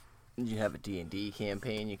You have a D&D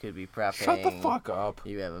campaign you could be prepping. Shut the fuck up.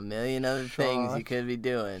 You have a million other things you could be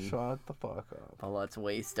doing. Shut the fuck up. But let's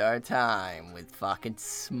waste our time with fucking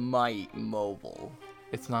Smite Mobile.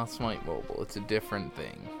 It's not Smite Mobile. It's a different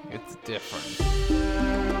thing. It's different.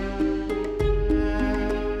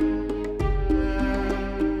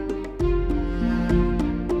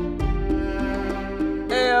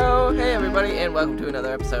 Hey everybody, and welcome to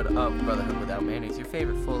another episode of Brotherhood Without Mayonnaise, your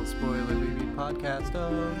favorite full spoiler review podcast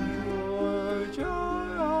of George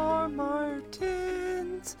R.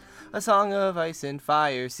 Martin's A Song of Ice and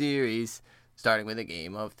Fire series, starting with a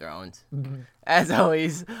Game of Thrones. As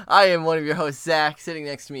always, I am one of your hosts, Zach. Sitting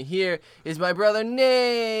next to me here is my brother,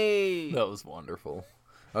 Nate. That was wonderful.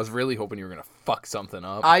 I was really hoping you were gonna fuck something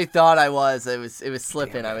up. I thought I was. It was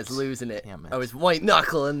slipping. I was losing it. Damn it. I was white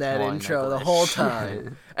knuckling that intro the whole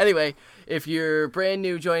time. Anyway, if you're brand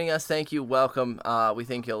new joining us, thank you. Welcome. We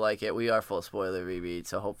think you'll like it. We are full spoiler reread,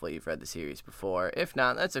 so hopefully you've read the series before. If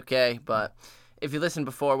not, that's okay. But if you listened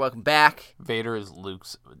before, welcome back. Vader is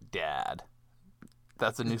Luke's dad.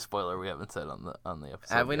 That's a new spoiler we haven't said on the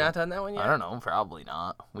episode. Have we not done that one yet? I don't know. Probably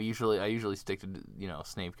not. I usually stick to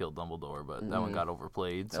Snape killed Dumbledore, but that one got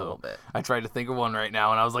overplayed. So a little bit. I tried to think of one right now,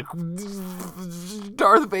 and I was like,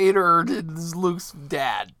 Darth Vader is Luke's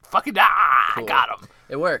dad. Fucking Cool. I got him.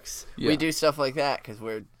 It works. Yeah. We do stuff like that because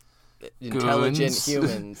we're intelligent Goons.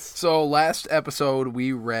 humans. So last episode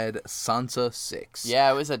we read Sansa 6.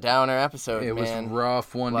 Yeah, it was a downer episode, It man. was a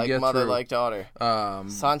rough one like to get mother, through. like daughter.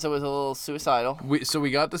 Sansa was a little suicidal. So we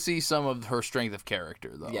got to see some of her strength of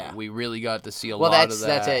character, though. Yeah. We really got to see a lot of that.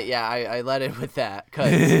 That's it. Yeah, I led it with that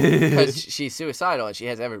because she's suicidal and she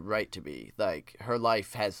has every right to be. Like, her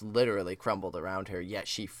life has literally crumbled around her, yet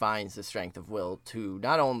she finds the strength of will to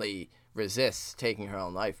not only resist taking her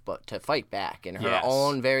own life, but to fight back in her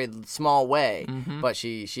own very small way. Mm-hmm. But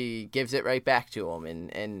she gives it right back to him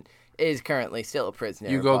and is currently still a prisoner.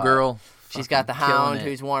 You go, girl. She's got the Hound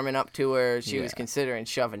who's warming up to her. She was considering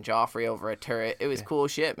shoving Joffrey over a turret. It was cool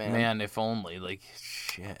shit, man. Man, if only. Like,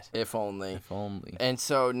 shit. If only. If only. And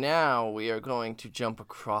so now we are going to jump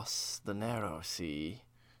across the narrow sea.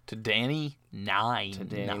 To Dany 9. To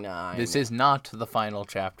Dany 9. This is not the final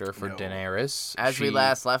chapter for Daenerys. As we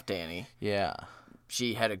last left Dany. Yeah.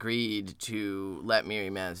 She had agreed to let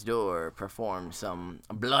Mirri Maz Duur perform some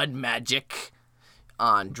blood magic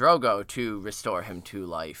on Drogo to restore him to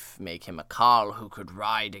life, make him a Khal who could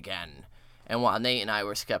ride again. And while Nate and I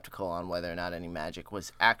were skeptical on whether or not any magic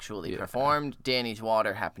was actually performed, Dany's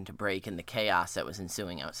water happened to break in the chaos that was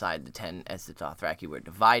ensuing outside the tent as the Dothraki were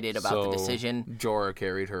divided about the decision. Jorah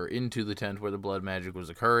carried her into the tent where the blood magic was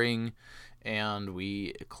occurring, and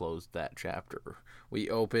we closed that chapter. We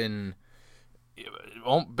open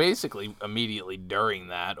basically immediately during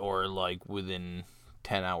that, or like within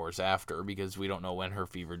 10 hours after, because we don't know when her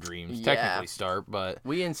fever dreams technically start, but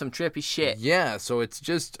we in some trippy shit. Yeah, so it's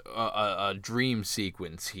just a dream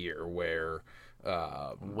sequence here where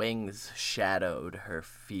Wings shadowed her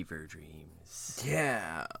fever dreams.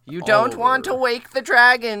 Yeah. You don't want to wake the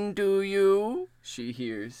dragon, do you? She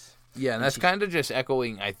hears. Yeah, and that's kind of just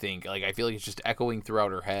echoing, I think. Like, I feel like it's just echoing throughout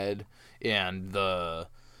her head, and the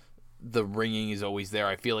ringing is always there.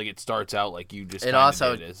 I feel like it starts out like you just. It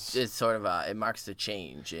also it's sort of it marks the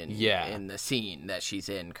change in the scene that she's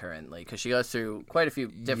in currently, because she goes through quite a few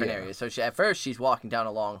different areas. So at first she's walking down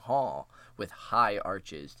a long hall with high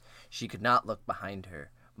arches. She could not look behind her,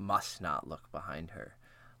 must not look behind her.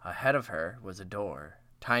 Ahead of her was a door,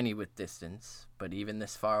 tiny with distance, but even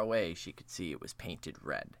this far away she could see it was painted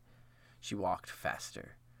red. She walked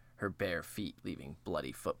faster, her bare feet leaving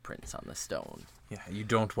bloody footprints on the stone. Yeah, you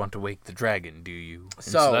don't want to wake the dragon, do you?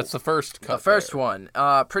 So that's the first cut. The first one.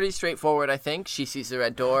 Pretty straightforward, I think. She sees the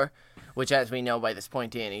red door, which, as we know by this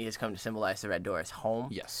point, Dany has come to symbolize the red door as home.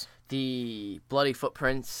 Yes. The bloody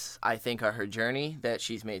footprints, I think, are her journey that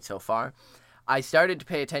she's made so far. I started to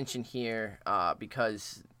pay attention here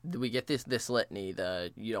because we get this litany,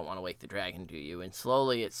 the you don't want to wake the dragon, do you? And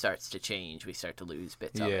slowly it starts to change. We start to lose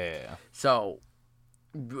bits of it. Yeah. So,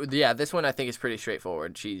 yeah, this one I think is pretty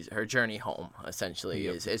straightforward. Her journey home, essentially,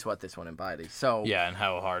 is what this one embodies. So yeah, and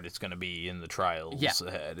how hard it's going to be in the trials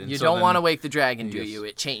ahead. And you don't want to wake the dragon, do you?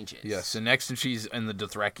 It changes. Yes, and next she's in the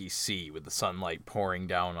Dothraki Sea with the sunlight pouring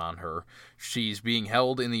down on her. She's being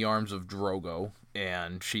held in the arms of Drogo,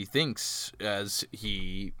 and she thinks as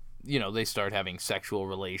he... they start having sexual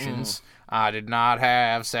relations. I did not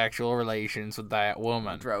have sexual relations with that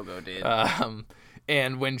woman. Drogo did.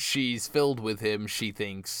 And when she's filled with him, she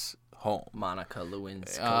thinks home. Monica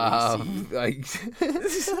Lewinsky.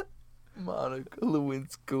 Monica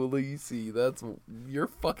Lewinsky. You're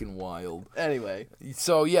fucking wild. Anyway.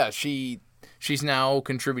 So, yeah, she she's now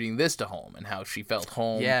contributing this to home and how she felt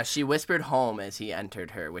home. Yeah, she whispered home as he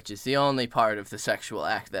entered her, which is the only part of the sexual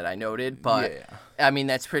act that I noted. But, I mean,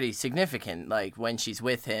 that's pretty significant. Like, when she's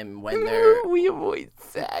with him, when they're... We avoid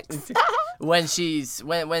sex. when she's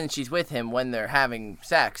with him, when they're having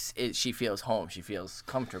sex, she feels home. She feels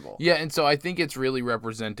comfortable. Yeah, and so I think it's really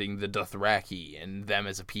representing the Dothraki and them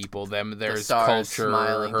as a people, their the stars culture.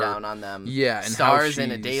 Smiling down on them. Yeah, and stars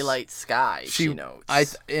in a daylight sky, she knows. I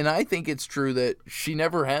think it's true that she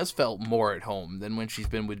never has felt more at home than when she's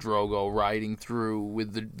been with Drogo, riding through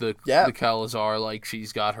with the Khalasar. Like,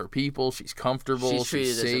 she's got her people, she's comfortable, she's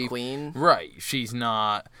treated safe. as a queen. Right, she's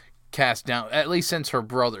not cast down, at least since her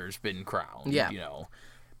brother's been crowned. Yeah. You know.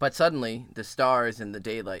 But suddenly, the stars in the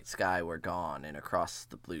daylight sky were gone, and across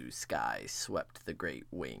the blue sky swept the great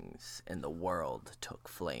wings, and the world took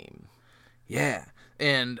flame. Yeah,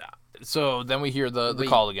 and so then we hear the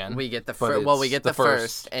call again. We get the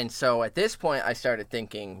first, and so at this point, I started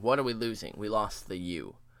thinking, what are we losing? We lost the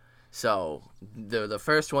U. So the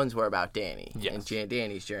first ones were about Dany and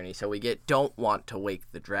Dany's journey. So we get don't want to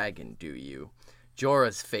wake the dragon, do you?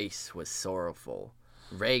 Jorah's face was sorrowful.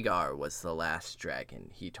 Rhaegar was the last dragon,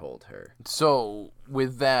 he told her. So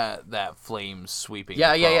with that flame sweeping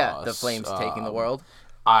across, the flames taking the world.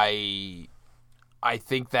 I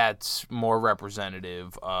think that's more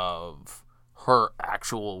representative of her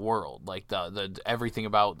actual world, like the everything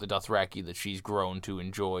about the Dothraki that she's grown to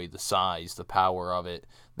enjoy, the size, the power of it,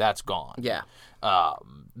 that's gone. Yeah.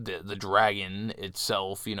 The dragon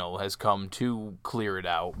itself, has come to clear it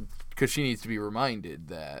out, because she needs to be reminded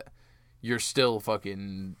that you're still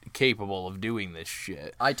fucking capable of doing this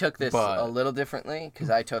shit. I took this a little differently,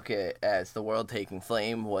 because I took it as the world taking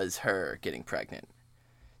flame was her getting pregnant.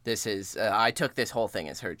 This is I took this whole thing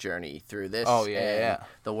as her journey through this. Oh, yeah.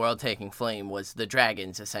 The world taking flame was the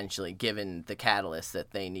dragons essentially given the catalyst that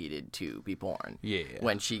they needed to be born. Yeah.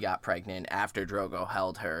 When she got pregnant, after Drogo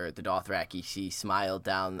held her, the Dothraki smiled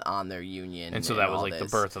down on their union. And so that was like the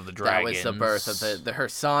birth of the dragons. That was the birth of her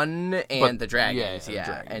son and the dragons. Yeah.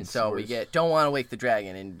 Dragons. And so we get don't want to wake the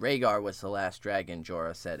dragon. And Rhaegar was the last dragon,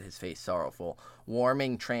 Jorah said, his face sorrowful,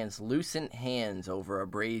 warming translucent hands over a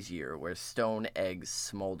brazier where stone eggs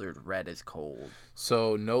smoldered red as cold.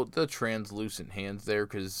 So note the translucent hands there,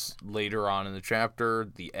 because later on in the chapter,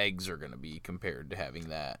 the eggs are going to be compared to having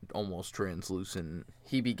that almost translucent.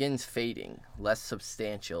 He begins fading, less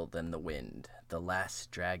substantial than the wind. The last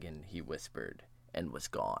dragon, he whispered, and was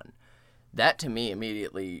gone. That to me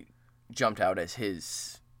immediately jumped out as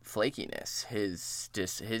his flakiness, his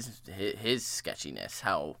sketchiness,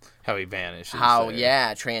 how he vanishes.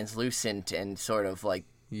 Translucent and sort of like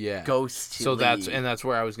ghostly. So that's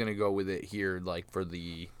where I was gonna go with it here, like for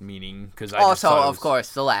the meaning, because of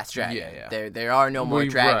course, the last dragon. Yeah. There are no more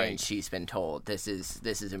dragons. Right. She's been told. This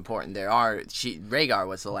is important. Rhaegar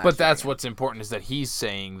was the last. But that's dragon. what's important, is that he's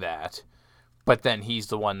saying that. But then he's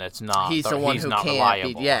the one that's not. He's the one who not can't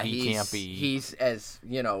reliable. be. Yeah, he can't be. He's as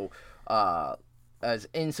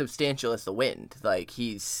insubstantial as the wind. Like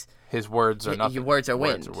his words are nothing. Your words are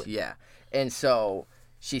wind. Yeah, and so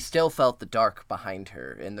she still felt the dark behind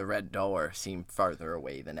her, and the red door seemed farther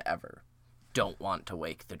away than ever. Don't want to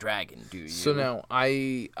wake the dragon, do you? So now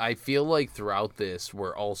I feel like throughout this,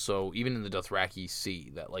 we're also, even in the Dothraki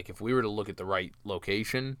Sea, that like if we were to look at the right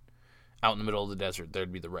location, out in the middle of the desert,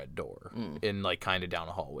 there'd be the red door, and like kind of down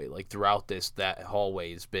a hallway. Like throughout this, that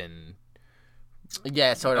hallway has been.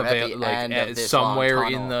 Yeah, sort of at the end of this somewhere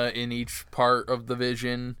in each part of the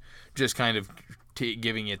vision, just kind of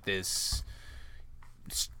giving it this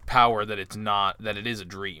power that it's not, that it is a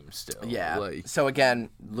dream still. Yeah. So again,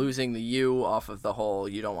 losing the U off of the whole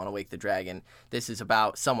you don't want to wake the dragon. This is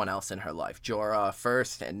about someone else in her life. Jorah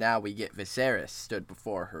first, and now we get Viserys stood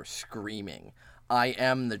before her screaming, "I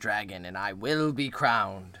am the dragon, and I will be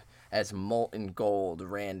crowned." As molten gold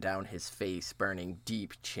ran down his face, burning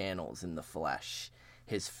deep channels in the flesh.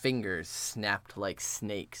 His fingers snapped like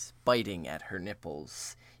snakes, biting at her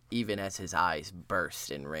nipples, even as his eyes burst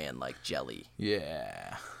and ran like jelly.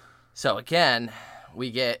 Yeah. So again, we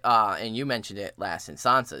get, and you mentioned it last in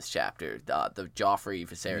Sansa's chapter, the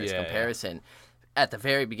Joffrey-Viserys comparison. At the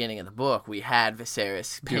very beginning of the book, we had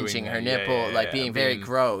Viserys pinching her nipple, being very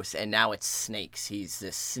gross, and now it's snakes. He's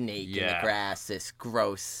this snake in the grass, this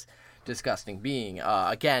gross, disgusting being.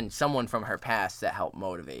 Again, someone from her past that helped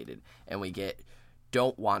motivate it. And we get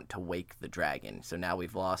don't want to wake the dragon. So now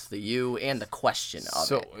we've lost the you and the question of it.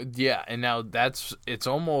 So, yeah, and now it's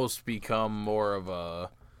almost become more of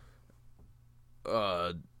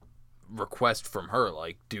a request from her.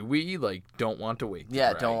 Like, do we, don't want to wake the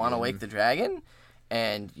dragon? Yeah, don't want to wake the dragon?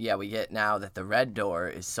 And yeah, we get now that the red door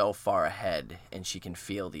is so far ahead, and she can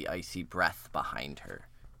feel the icy breath behind her.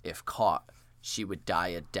 If caught, she would die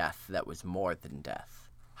a death that was more than death,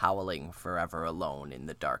 howling forever alone in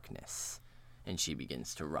the darkness. And she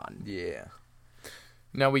begins to run. Yeah.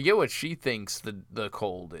 Now we get what she thinks the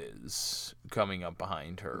cold is coming up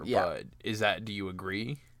behind her. Yeah. But do you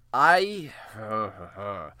agree? I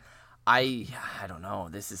don't know.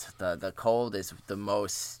 This is the cold is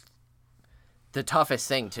the toughest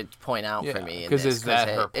thing to point out for me. Because is that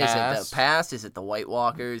her past? Is it the past? Is it the White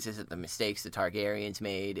Walkers? Is it the mistakes the Targaryens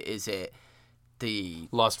made? Is it the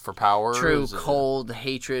lust for power? True cold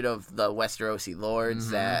hatred of the Westerosi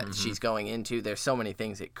lords that she's going into? There's so many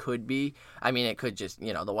things it could be. I mean, it could just,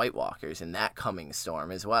 the White Walkers and that coming storm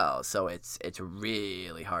as well. So it's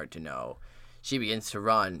really hard to know. She begins to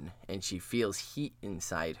run, and she feels heat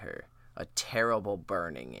inside her, a terrible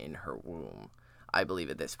burning in her womb. I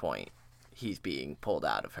believe at this point, he's being pulled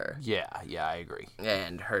out of her. Yeah, I agree.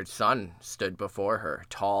 And her son stood before her,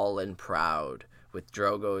 tall and proud, with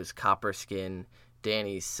Drogo's copper skin,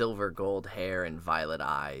 Dany's silver gold hair and violet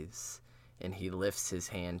eyes. And he lifts his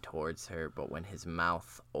hand towards her, but when his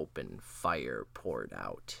mouth opened, fire poured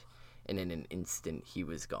out. And in an instant he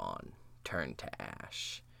was gone, turned to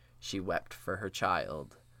ash. She wept for her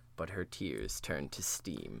child, but her tears turned to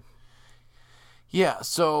steam. Yeah,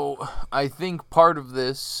 so I think part of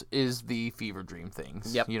this is the fever dream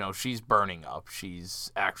things. Yep. She's burning up.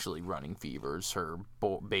 She's actually running fevers. Her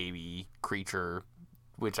baby creature,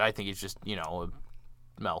 which I think is just, a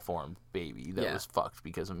malformed baby that was fucked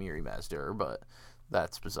because of Mirri Maz Duur, but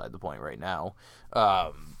that's beside the point right now.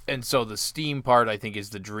 And so the steam part, I think,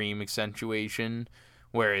 is the dream accentuation,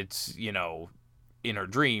 where it's, in her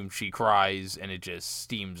dream, she cries and it just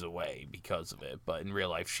steams away because of it. But in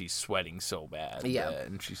real life, she's sweating so bad. Yeah.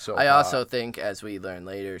 And she's so I hot. also think, as we learn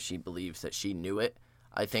later, she believes that she knew it.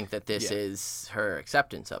 I think that this is her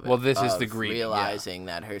acceptance of it. Well, this is the grief. Realizing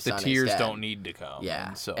that her son is dead. The tears don't need to come.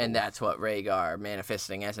 Yeah. And that's what Rhaegar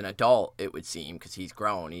manifesting as an adult, it would seem, because he's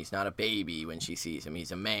grown. He's not a baby when she sees him.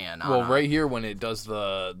 He's a man. Well, right here, when it does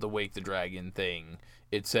the Wake the Dragon thing,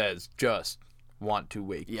 it says just want to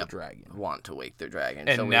wake the dragon. Want to wake the dragon.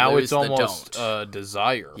 And so now it's almost a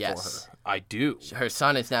desire for her. I do. Her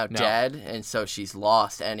son is now dead, and so she's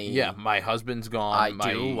lost any... Yeah, my husband's gone.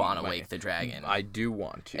 I do want to wake the dragon. I do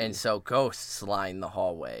want to. And so ghosts line the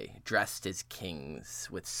hallway, dressed as kings,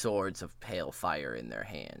 with swords of pale fire in their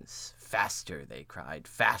hands. Faster, they cried.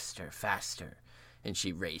 Faster, faster. And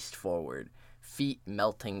she raced forward, feet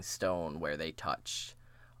melting stone where they touched.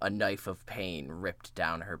 A knife of pain ripped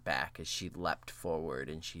down her back as she leapt forward,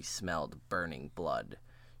 and she smelled burning blood.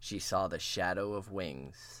 She saw the shadow of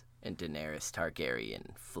wings, and Daenerys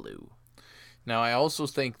Targaryen flew. Now, I also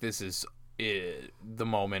think this is the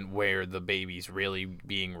moment where the baby's really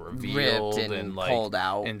being revealed and pulled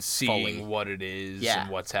out and seeing what it is and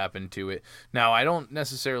what's happened to it. Now, I don't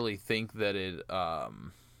necessarily think that it...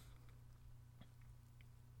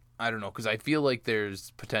 I don't know, because I feel like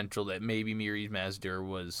there's potential that maybe Mirri Maz Duur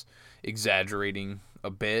was exaggerating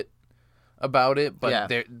a bit about it, but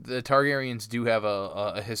the Targaryens do have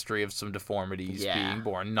a history of some deformities being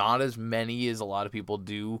born. Not as many as a lot of people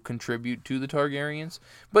do contribute to the Targaryens,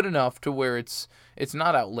 but enough to where it's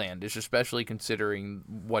not outlandish, especially considering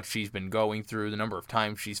what she's been going through, the number of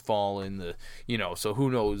times she's fallen, so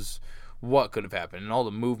who knows what could have happened, and all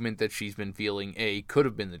the movement that she's been feeling, could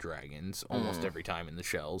have been the dragons almost every time in the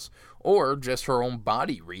shells, or just her own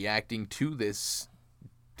body reacting to this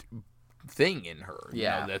thing in her,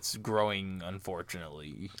 that's growing,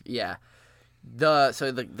 unfortunately. Yeah.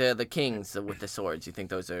 The kings with the swords, you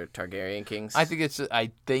think those are Targaryen kings? I think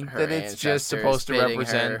that it's just supposed to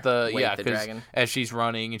represent the dragon. As she's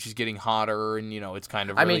running and she's getting hotter and it's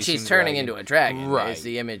kind of she's turning into a dragon, right? Is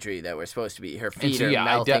the imagery that we're supposed to be. Her feet are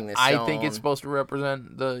melting the stone. I think it's supposed to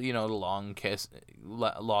represent the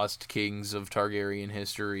the lost kings of Targaryen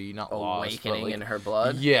history, not awakening in her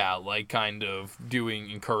blood. Yeah, kind of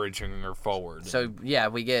encouraging her forward. So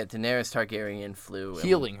we get Daenerys Targaryen flew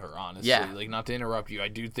healing her, honestly. Yeah. Not to interrupt you, I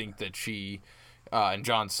do think that she and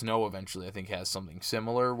Jon Snow eventually, I think, has something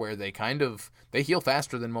similar where they heal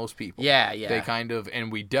faster than most people. Yeah. They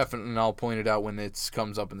and we definitely, and I'll point it out when it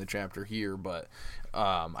comes up in the chapter here, but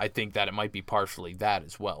I think that it might be partially that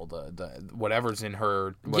as well. The whatever's in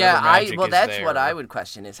her. That's what I would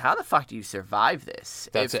question is how the fuck do you survive this?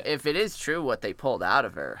 That's if it is true what they pulled out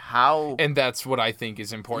of her, how? And that's what I think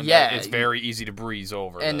is important. Yeah, it's very easy to breeze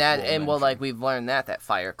over. Like we've learned that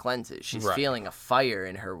fire cleanses. She's feeling a fire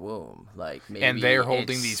in her womb, like maybe. And they're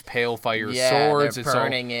holding these pale fire swords. They're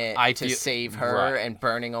burning it to save her and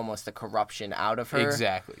burning almost the corruption out of her.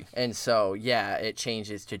 Exactly. And so it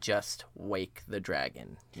changes to just wake the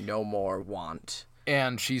dragon. No more want.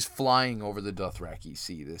 And she's flying over the Dothraki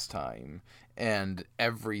Sea this time. And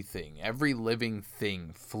every living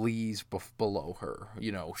thing flees below her.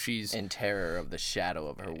 She's in terror of the shadow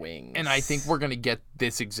of her wings. And I think we're going to get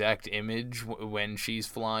this exact image when she's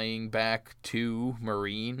flying back to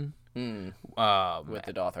Meereen. With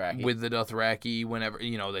the Dothraki, whenever,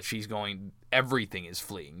 that she's going, everything is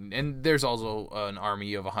fleeing. And there's also an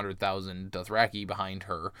army of 100,000 Dothraki behind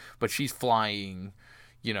her. But she's flying,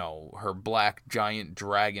 her black giant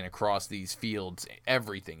dragon across these fields.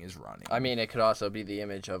 Everything is running. I mean, it could also be the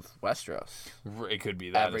image of Westeros. It could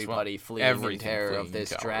be that Everybody as well. fleeing in terror of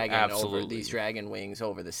this dragon over these dragon wings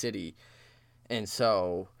over the city. And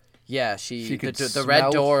so... Yeah, the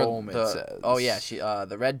red door.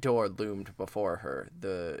 The red door loomed before her.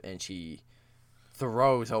 And she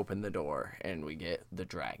throws open the door, and we get the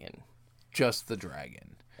dragon. Just the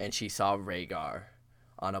dragon. And she saw Rhaegar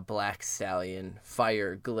on a black stallion,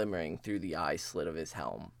 fire glimmering through the eye slit of his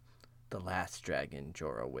helm. The last dragon,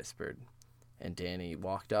 Jorah whispered, and Dany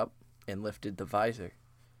walked up and lifted the visor.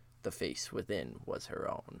 The face within was her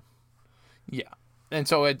own. Yeah. And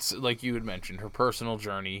so it's, like you had mentioned, her personal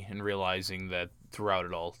journey and realizing that throughout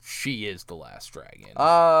it all, she is the last dragon.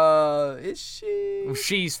 Is she?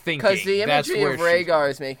 She's thinking. Because the imagery of Rhaegar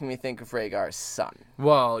is making me think of Rhaegar's son.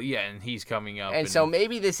 Well, yeah, and he's coming up. And so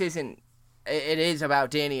maybe this isn't... It is about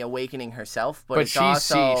Dany awakening herself, but it's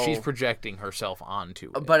also... she's projecting herself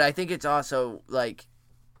onto it. But I think it's also, like...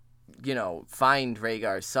 find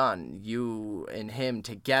Rhaegar's son. You and him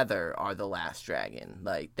together are the last dragon.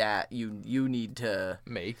 Like that, you need to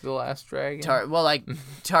make the last dragon.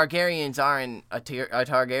 Targaryens aren't a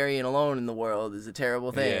Targaryen alone in the world is a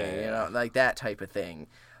terrible thing. Like that type of thing.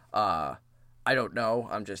 I don't know.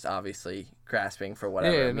 I'm just obviously grasping for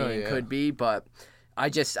whatever meaning could be, but I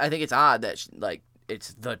think it's odd that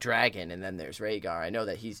it's the dragon, and then there's Rhaegar. I know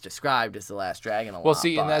that he's described as the last dragon a lot. Well,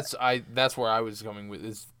 see, and that's where I was coming with.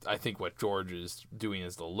 Is I think what George is doing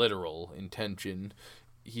is the literal intention.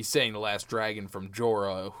 He's saying the last dragon from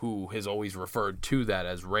Jorah, who has always referred to that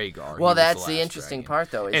as Rhaegar. Well, that's the interesting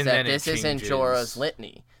part, though, is that this isn't Jorah's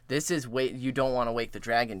litany. This is you don't want to wake the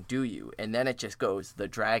dragon, do you? And then it just goes the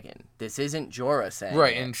dragon. This isn't Jorah saying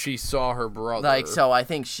right, it. And she saw her brother. So I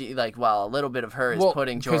think she a little bit of her is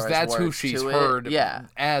putting Jorah's words to it. Because that's who she's heard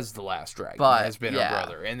as the last dragon has been her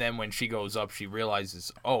brother. And then when she goes up, she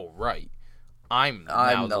realizes, oh, right. I'm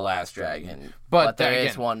the last dragon. But there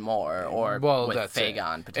is one more, with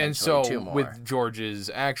Fagon, potentially and so, two more. With George's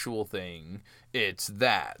actual thing, it's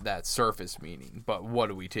that surface meaning. But what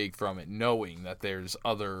do we take from it, knowing that there's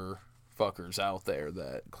other fuckers out there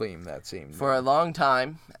that claim that same... For a long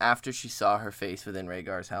time, after she saw her face within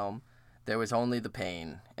Rhaegar's helm, there was only the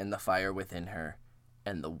pain and the fire within her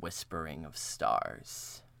and the whispering of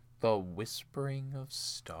stars. The whispering of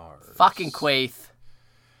stars. Fucking Quaithe.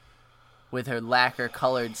 With her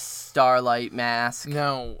lacquer-colored starlight mask.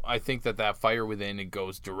 Now, I think that fire within it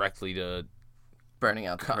goes directly to burning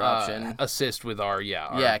out the corruption. Assist with our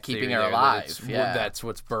keeping her alive. That's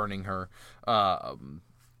what's burning her.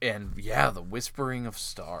 And the whispering of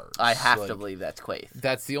stars. I have to believe that's Quaithe.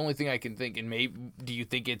 That's the only thing I can think. And maybe, do you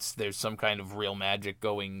think there's some kind of real magic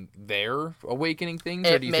going there, awakening things?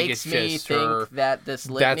 Or do you think it's just her? That this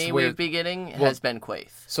litany we've been getting has been Quaithe.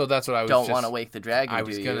 So that's what I was. Don't want to wake the dragon. I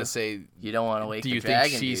was gonna say you don't want to wake the dragon.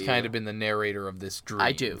 Do you think she's kind of been the narrator of this dream?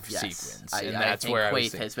 I do. Sequence, yes. And that's where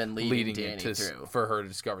Quaithe has been leading Dany through for her to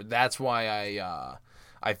discover. That's why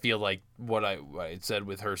I feel like what I said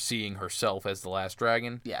with her seeing herself as the last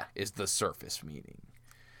dragon is the surface meaning.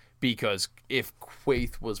 Because if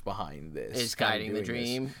Quaithe was behind this... Is guiding the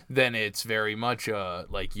dream. Then it's very much,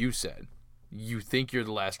 like you said, you think you're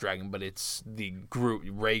the last dragon, but it's the group,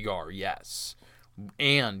 Rhaegar, yes.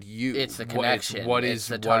 And you... It's the connection. It's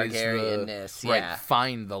the Targaryen-ness, Right,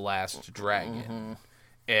 find the last dragon. Mm-hmm.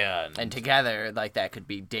 And together, that could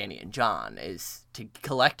be Dany and Jon.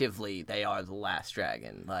 Collectively, they are the last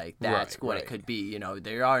dragon. That's what it could be.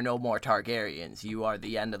 There are no more Targaryens. You are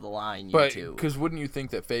the end of the line. You two. Because wouldn't you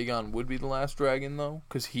think that Fagon would be the last dragon though?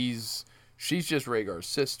 Because she's just Rhaegar's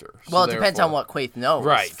sister. So well, it depends on what Quaithe knows.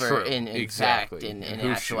 Right, true. In exactly. fact, in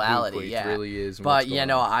actuality, who Quaithe really is. But,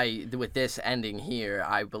 with this ending here,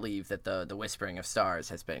 I believe that the Whispering of Stars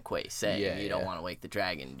has been Quaithe saying, you don't want to wake the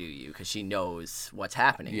dragon, do you? Because she knows what's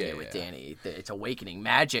happening here with Dany. It's awakening.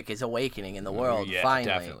 Magic is awakening in the world, finally.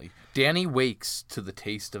 Definitely. Dany wakes to the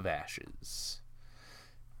taste of ashes.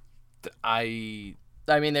 I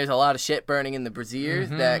mean, there's a lot of shit burning in the brazier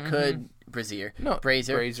that could... Brazier.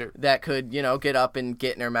 That could, get up and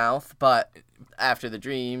get in her mouth, but after the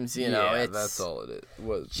dreams, it's... that's all it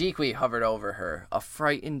was. Jiqui hovered over her, a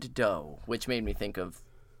frightened doe, which made me think of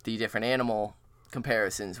the different animal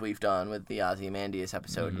comparisons we've done with the Ozymandias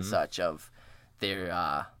episode and such of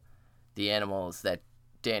their, the animals that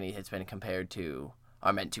Dany has been compared to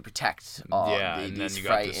are meant to protect all these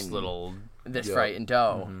frightened... This frightened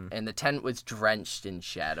doe, and the tent was drenched in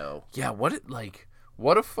shadow. Yeah,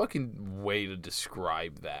 what a fucking way to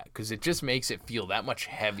describe that, because it just makes it feel that much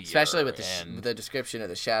heavier. Especially with the description of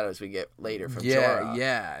the shadows we get later from Jorah.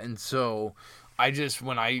 Yeah, and so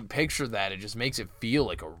when I picture that, it just makes it feel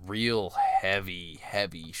like a real heavy,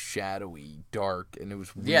 shadowy, dark, and it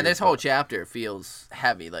was weird. Yeah, this whole chapter feels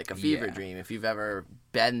heavy, like a fever dream. If you've ever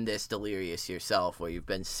been this delirious yourself, where you've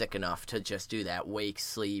been sick enough to just do that wake,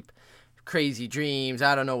 sleep, crazy dreams,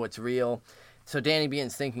 I don't know what's real. So Dany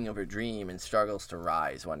begins thinking of her dream and struggles to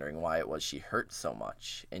rise, wondering why it was she hurt so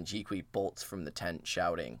much. And Jiqui bolts from the tent,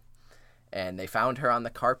 shouting. And they found her on the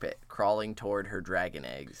carpet, crawling toward her dragon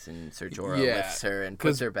eggs. And Ser Jorah lifts her and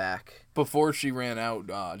puts her back. Before she ran out,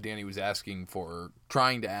 Dany was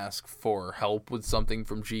trying to ask for help with something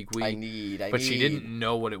from Jiqui. But she didn't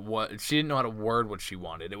know what it was. She didn't know how to word what she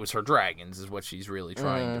wanted. It was her dragons is what she's really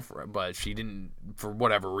trying to... But she didn't, for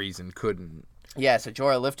whatever reason, couldn't. Yeah, so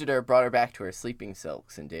Jorah lifted her, brought her back to her sleeping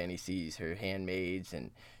silks, and Dany sees her handmaids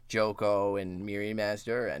and Joko and Mirri Maz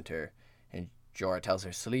Duur enter. And Jorah tells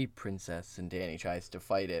her, "Sleep, princess," and Dany tries to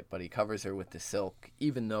fight it, but he covers her with the silk,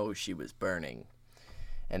 even though she was burning.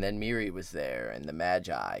 And then Mirri was there, and the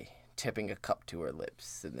Magi, tipping a cup to her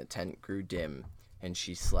lips, and the tent grew dim, and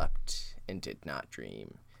she slept and did not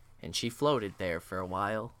dream. And she floated there for a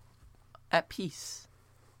while, at peace.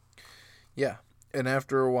 Yeah. And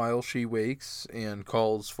after a while, she wakes and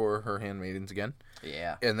calls for her handmaidens again.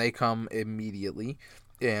 Yeah. And they come immediately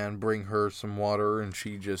and bring her some water, and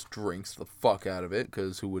she just drinks the fuck out of it,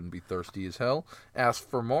 because who wouldn't be thirsty as hell? Asks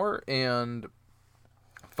for more, and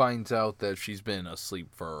finds out that she's been asleep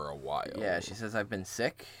for a while. Yeah, she says, "I've been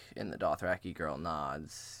sick," and the Dothraki girl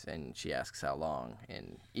nods, and she asks how long.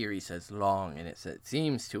 And Irri says, "Long," and it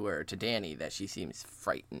seems to Dany, that she seems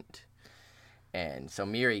frightened. And so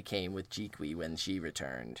Mirri came with Jiqui when she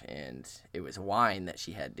returned, and it was wine that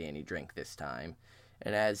she had Dany drink this time.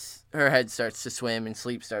 And as her head starts to swim and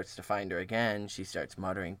sleep starts to find her again, she starts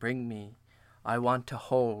muttering, "Bring me, I want to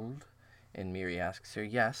hold." And Mirri asks her,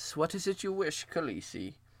 "Yes, what is it you wish,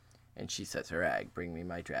 Khaleesi?" And she says her egg, "Bring me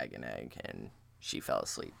my dragon egg," and she fell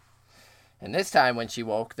asleep. And this time when she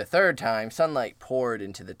woke, the third time, sunlight poured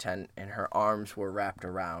into the tent, and her arms were wrapped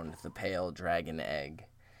around the pale dragon egg.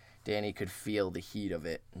 Dany could feel the heat of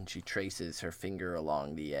it, and she traces her finger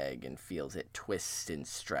along the egg and feels it twist and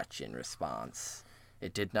stretch in response.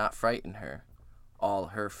 It did not frighten her. All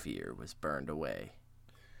her fear was burned away.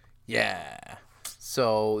 Yeah.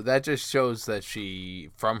 So that just shows that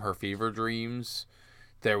from her fever dreams,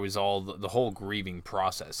 there was all the whole grieving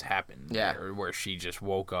process happened. Yeah. Where she just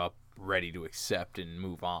woke up ready to accept and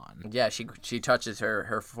move on. Yeah, she touches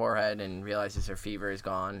her forehead and realizes her fever is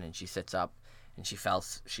gone, and she sits up. And she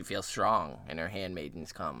feels strong, and her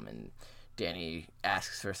handmaidens come, and Dany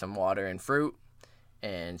asks for some water and fruit,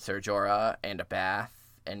 and Ser Jorah, and a bath,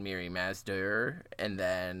 and Mirri Maz Duur, and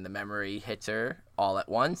then the memory hits her all at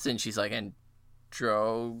once, and she's like, "And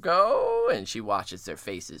Drogo?" And she watches their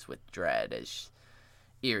faces with dread as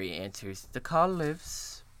Irri answers, "The call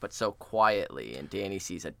lives," but so quietly, and Dany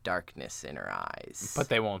sees a darkness in her eyes. But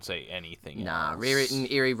they won't say anything else.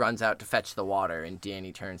 Irri runs out to fetch the water, and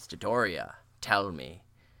Dany turns to Doria. "Tell me."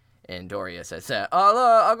 And Doria says,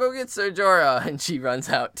 I'll go get Ser Jorah. And she runs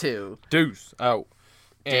out too. Deuce out.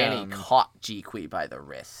 Dany caught Jiqui by the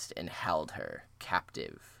wrist and held her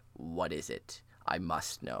captive. "What is it? I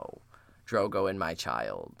must know. Drogo and my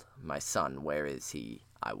child. My son, where is he?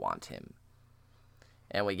 I want him."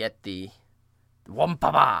 And we get the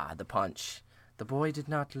whompaba, the punch. "The boy did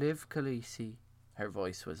not live, Khaleesi." Her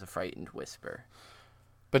voice was a frightened whisper.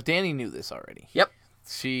 But Dany knew this already. Yep.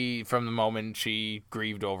 From the moment she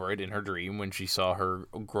grieved over it in her dream when she saw her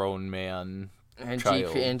grown man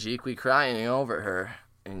child. And Jiqui crying over her.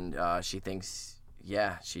 And she thinks,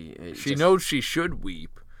 she knows she should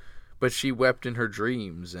weep, but she wept in her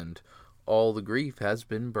dreams, and all the grief has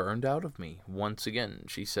been burned out of me. Once again,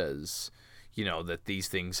 she says, that these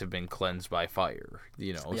things have been cleansed by fire,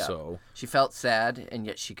 so... She felt sad, and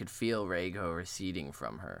yet she could feel Rhaego receding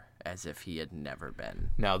from her, as if he had never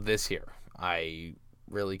been. Now, this here, I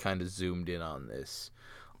really kind of zoomed in on this.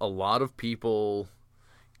 A lot of people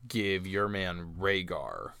give your man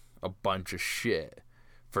Rhaegar a bunch of shit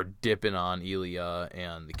for dipping on Elia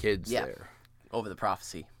and the kids there. Over the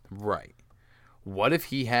prophecy. Right. What if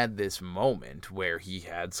he had this moment where he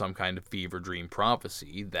had some kind of fever dream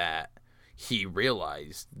prophecy that he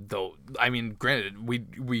realized, though, I mean, granted, we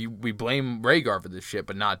blame Rhaegar for this shit,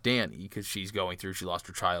 but not Dany, because she lost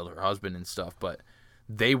her child, her husband and stuff, but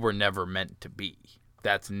they were never meant to be.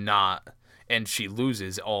 That's not, and she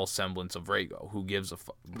loses all semblance of Rhaegar. Who gives a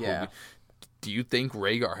fuck? Yeah. Do you think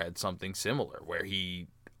Rhaegar had something similar where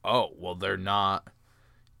they're not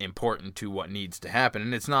important to what needs to happen,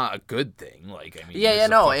 and it's not a good thing. Like, I mean,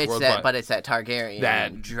 it's that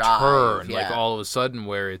Targaryen drive, turn, like all of a sudden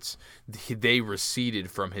where they receded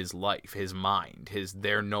from his life, his mind,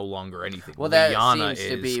 they're no longer anything. Well, that seems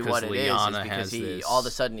to be what it is because all of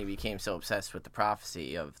a sudden he became so obsessed with the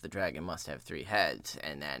prophecy of the dragon must have 3 heads,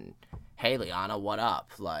 and then, hey, Lyanna, what up?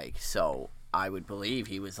 Like, so I would believe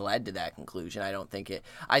he was led to that conclusion.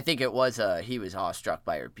 I think it was he was awestruck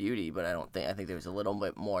by her beauty, but I think there was a little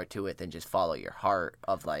bit more to it than just follow your heart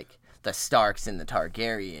of like the Starks and the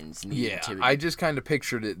Targaryens need to. I just kind of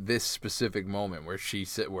pictured it this specific moment where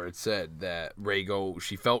it said that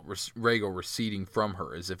she felt Rhaegar receding from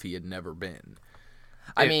her as if he had never been.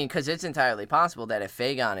 I mean, because it's entirely possible that if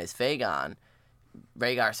Fagon is Fagon,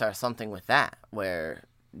 Rhaegar starts something with that where,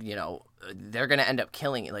 they're going to end up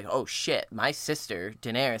killing it. Like, oh, shit, my sister,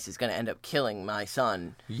 Daenerys, is going to end up killing my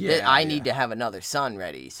son. I need to have another son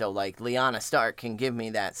ready. So, like, Lyanna Stark can give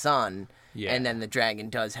me that son. Yeah. And then the dragon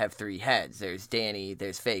does have 3 heads. There's Dany,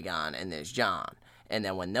 there's Fagon, and there's Jon. And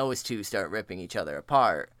then when those two start ripping each other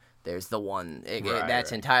apart, there's the one.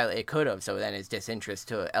 Entirely, it could have. So then his disinterest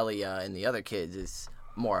to Elia and the other kids is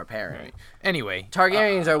more apparent. Right. Anyway,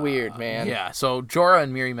 Targaryens are weird, man. Yeah, so Jorah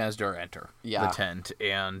and Mirri Maz Duur enter the tent,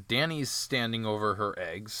 and Dany's standing over her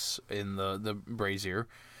eggs in the brazier,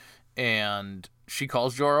 and she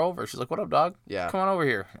calls Jorah over. She's like, "What up, dog? Yeah, come on over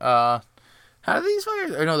here. How do these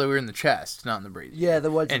fuckers?" Or no, they were in the chest, not in the brazier. Yeah,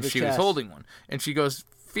 the ones in the chest. And she was holding one, and she goes,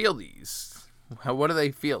 "Feel these. What do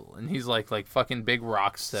they feel?" And he's like fucking big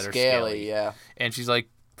rocks that are scaly. Yeah. And she's like,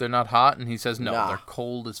 "They're not hot," and he says, "No, they're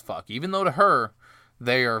cold as fuck." Even though to her,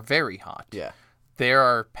 they are very hot. Yeah. They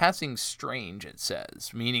are passing strange, it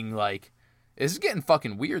says. Meaning, like, this is getting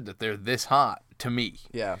fucking weird that they're this hot to me.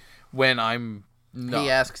 Yeah. When I'm not. He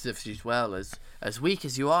asks if she's well. As weak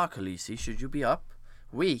as you are, Khaleesi, should you be up?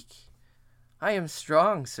 Weak? I am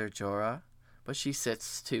strong, Sir Jorah. But she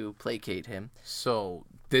sits to placate him. So,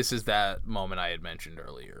 this is that moment I had mentioned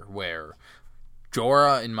earlier, where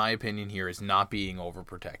Jorah, in my opinion here, is not being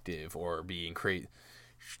overprotective or being crazy.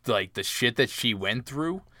 Like, the shit that she went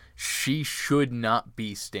through, she should not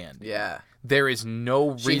be standing. Yeah. There is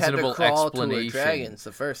no reasonable explanation. To her dragons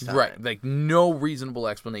the first time. Right. Like, no reasonable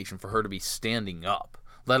explanation for her to be standing up,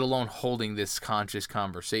 let alone holding this conscious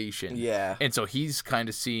conversation. Yeah. And so he's kind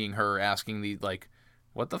of seeing her asking like,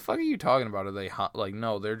 what the fuck are you talking about? Are they hot? Like,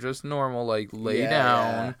 no, they're just normal. Like, lay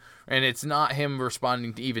down. Yeah. And it's not him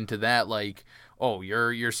responding even to that, like, oh,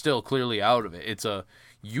 you're still clearly out of it. It's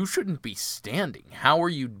you shouldn't be standing. How are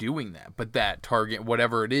you doing that? But that target,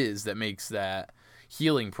 whatever it is that makes that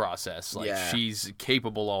healing process, like, she's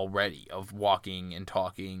capable already of walking and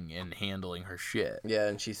talking and handling her shit. Yeah,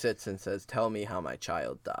 and she sits and says, "Tell me how my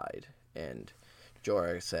child died." And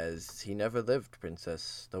Jorah says, "He never lived,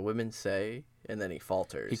 princess. The women say," and then he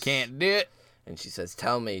falters. He can't do it. And she says,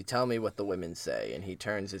 tell me what the women say." And he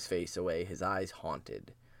turns his face away, his eyes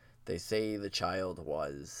haunted. "They say the child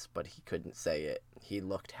was, but he couldn't say it. He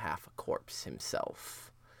looked half a corpse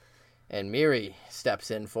himself." And Mirri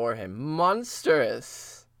steps in for him.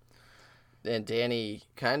 "Monstrous!" And Dany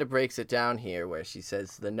kind of breaks it down here where she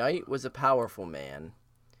says, "The knight was a powerful man.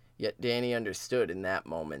 Yet Dany understood in that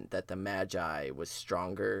moment that the Magi was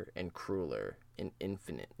stronger and crueler and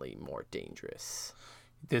infinitely more dangerous."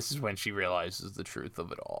 This is when she realizes the truth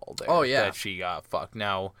of it all. There, oh, yeah. That she got fucked.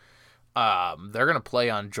 Now, they're going to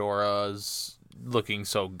play on Jorah's looking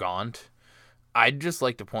so gaunt. I'd just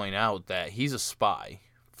like to point out that he's a spy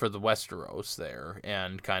for the Westeros there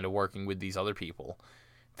and kind of working with these other people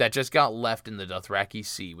that just got left in the Dothraki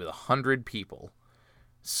Sea with 100 people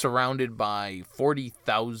surrounded by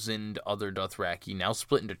 40,000 other Dothraki, now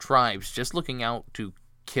split into tribes, just looking out to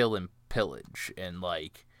kill and pillage and,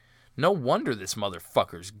 like, No wonder this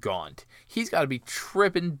motherfucker's gaunt. He's got to be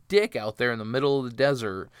tripping dick out there in the middle of the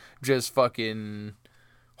desert, just fucking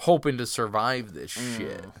hoping to survive this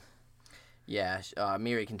shit. Yeah,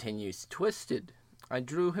 Miri continues, twisted. I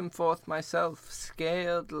drew him forth myself,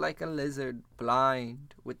 scaled like a lizard,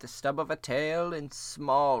 blind, with the stub of a tail and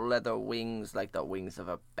small leather wings like the wings of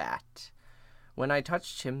a bat. When I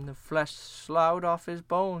touched him, the flesh sloughed off his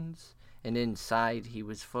bones, and inside he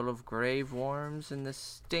was full of grave worms and the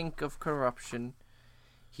stink of corruption.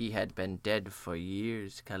 He had been dead for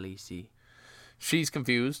years, Khaleesi. She's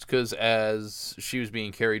confused because as she was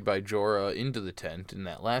being carried by Jorah into the tent in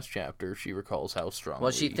that last chapter, she recalls how strongly...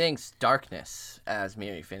 Well, she thinks darkness, as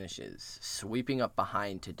Miri finishes, sweeping up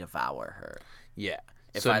behind to devour her. Yeah.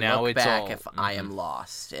 If I look back, if I am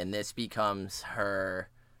lost, and this becomes her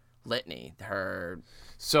litany, her...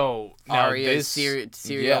 So Arya's Serial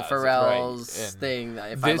Pharrell's thing.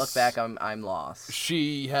 If I look back, I'm lost.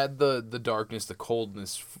 She had the darkness, the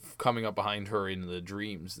coldness coming up behind her in the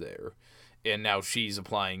dreams there. And now she's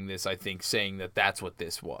applying this, I think, saying that that's what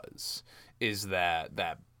this was, is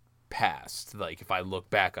that past. Like, if I look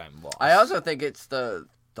back, I'm lost. I also think it's the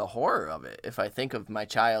horror of it. If I think of my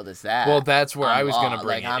child as that. Well, that's where I was going to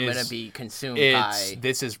bring it. I'm going to be consumed by...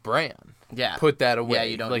 This is Bran. Yeah. Put that away. Yeah,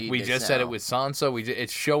 you don't like, need we this just now. said it with Sansa.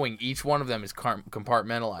 It's showing each one of them is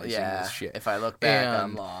compartmentalizing this shit. If I look back,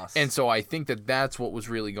 I'm lost. And so I think that's what was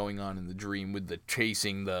really going on in the dream with the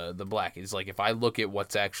chasing the black. It's like, if I look at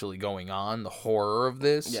what's actually going on, the horror of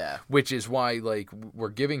this, which is why, like, we're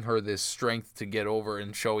giving her this strength to get over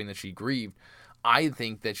and showing that she grieved, I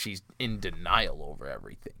think that she's in denial over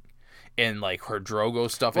everything. And, like, her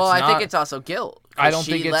Drogo stuff, well, I think it's also guilt. I don't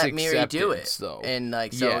think it's let Miri do it, though. And,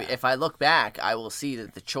 like, so if I look back, I will see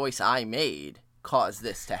that the choice I made caused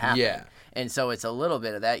this to happen. Yeah. And so it's a little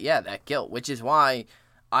bit of that, that guilt, which is why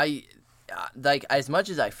like, as much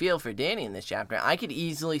as I feel for Dany in this chapter, I could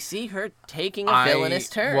easily see her taking a villainous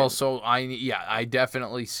turn. Well, so I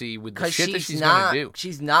definitely see with the shit that she's going to do.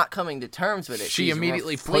 She's not coming to terms with it. She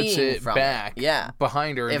immediately puts it back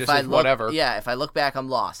behind her and just says, whatever. Yeah, if I look back, I'm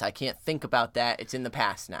lost. I can't think about that. It's in the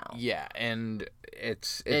past now. Yeah, and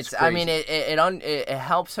it's crazy. I mean, it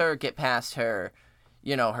helps her get past her,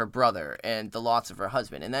 her brother and the loss of her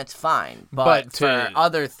husband, and that's fine. But for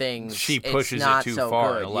other things, she pushes it too so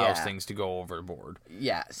far good. and allows things to go overboard.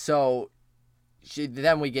 Yeah, so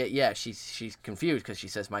then we get, she's confused because she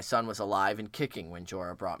says, my son was alive and kicking when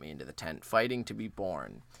Jorah brought me into the tent, fighting to be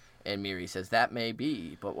born. And Miri says, that may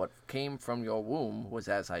be, but what came from your womb was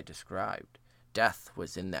as I described. Death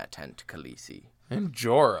was in that tent, Khaleesi. And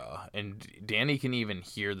Jorah, and Dany can even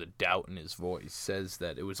hear the doubt in his voice, says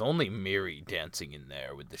that it was only Miri dancing in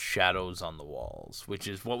there with the shadows on the walls, which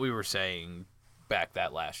is what we were saying back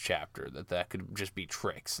that last chapter, that could just be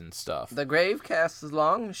tricks and stuff. The grave casts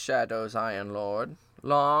long shadows, Iron Lord,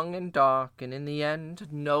 long and dark, and in the end,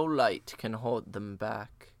 no light can hold them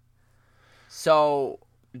back. So,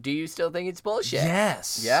 do you still think it's bullshit?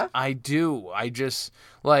 Yes. Yeah? I do. I just,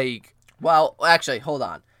 like... Well, actually, hold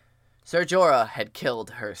on. Ser Jorah had killed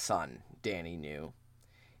her son, Dany knew.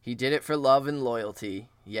 He did it for love and loyalty,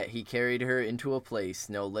 yet he carried her into a place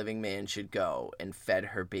no living man should go and fed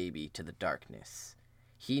her baby to the darkness.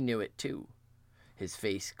 He knew it too. His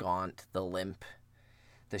face gaunt, the limp.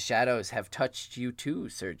 The shadows have touched you too,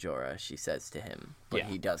 Ser Jorah, she says to him, but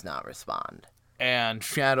he does not respond. And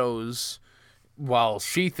shadows, while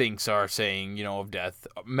she thinks are saying, of death,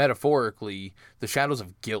 metaphorically, the shadows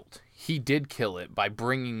of guilt. He did kill it by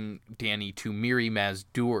bringing Dany to Mirri Maz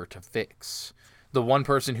Duur to fix. The one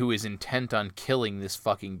person who is intent on killing this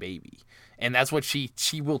fucking baby. And that's what she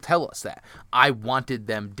will tell us that. I wanted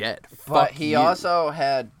them dead. But he also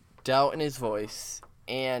had doubt in his voice,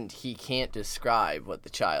 and he can't describe what the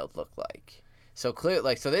child looked like. So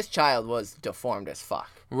clearly, so this child was deformed as fuck.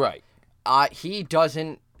 Right. He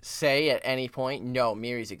doesn't say at any point, no,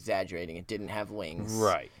 Miri's exaggerating. It didn't have wings.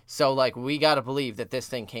 Right. So, we gotta believe that this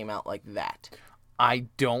thing came out like that. I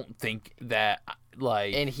don't think that,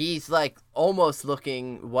 And he's, almost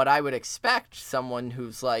looking what I would expect someone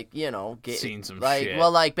who's, seen some shit.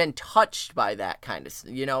 Well, been touched by that kind of,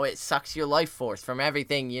 it sucks your life force from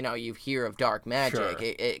everything, you hear of dark magic.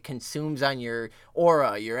 Sure. It consumes on your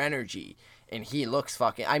aura, your energy. And he looks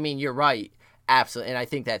fucking, you're right. Absolutely. And I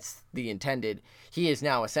think that's the intended. He is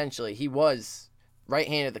now essentially, he was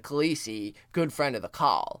right-handed the Khaleesi, good friend of the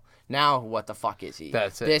Khal. Now, what the fuck is he?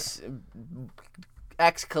 That's it. This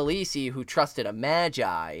ex-Khaleesi who trusted a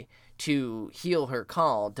Magi to heal her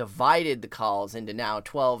Khal divided the Khals into now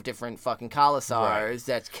 12 different fucking Khalasars. Right.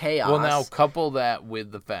 That's chaos. Well, now couple that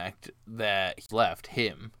with the fact that he left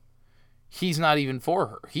him. he's not even for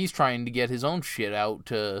her. He's trying to get his own shit out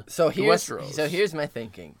to Westeros. So here's my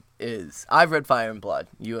thinking. I've read Fire and Blood.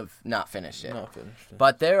 You have not finished it. Not finished it.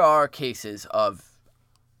 But there are cases of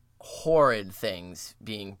horrid things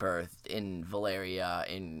being birthed in Valyria,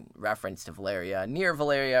 in reference to Valyria, near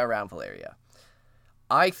Valyria, around Valyria.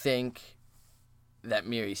 I think that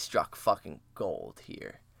Miri struck fucking gold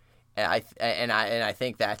here. And I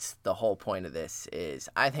think that's the whole point of this is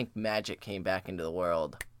I think magic came back into the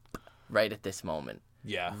world right at this moment.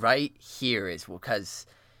 Yeah. Right here is because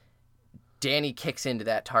Dany kicks into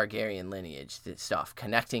that Targaryen lineage stuff,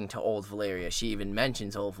 connecting to Old Valyria. She even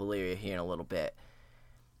mentions Old Valyria here in a little bit.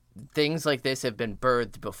 Things like this have been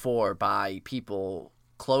birthed before by people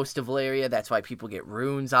close to Valyria. That's why people get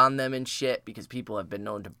runes on them and shit, because people have been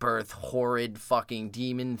known to birth horrid fucking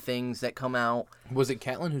demon things that come out. Was it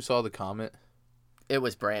Catelyn who saw the comet? It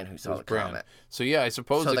was Bran who saw the comet. So yeah, I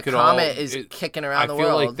suppose so it could all... So the comet is kicking around the world. I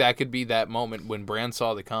feel like that could be that moment when Bran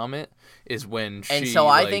saw the comet, is when she... And so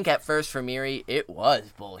I think at first for Miri, it was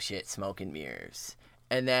bullshit, smoke and mirrors.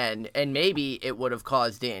 And maybe it would have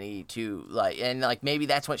caused Dany to, maybe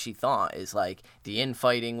that's what she thought, is, the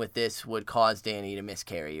infighting with this would cause Dany to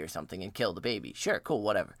miscarry or something and kill the baby. Sure, cool,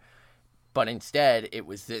 whatever. But instead, it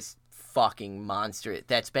was this fucking monster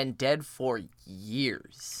that's been dead for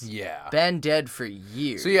years. Yeah. Been dead for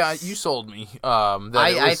years. So yeah, you sold me.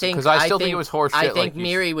 I think because I still think it was horseshit. I think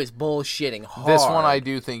Miri was bullshitting hard. This one I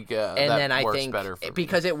do think and then I works think better for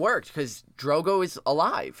because it worked, because Drogo is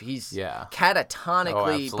alive. He's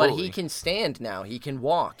catatonically, but he can stand now. He can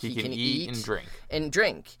walk. He can eat and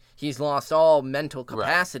drink. He's lost all mental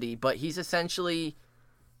capacity, but he's essentially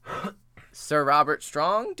Sir Robert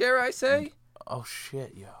Strong, dare I say? Oh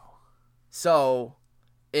shit, yo. So,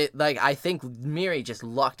 I think Miri just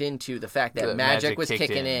lucked into the fact that magic was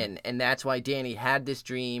kicking in, and that's why Dany had this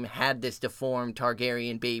dream, had this deformed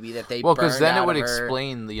Targaryen baby that they burned out of her. Well, because then it would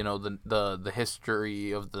explain, the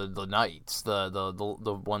history of the knights,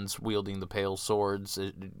 the ones wielding the pale swords,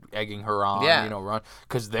 egging her on, run,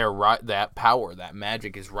 because that power, that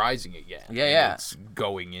magic is rising again. Yeah. It's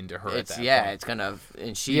going into her. It's gonna,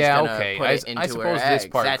 and she's gonna put it into her eggs.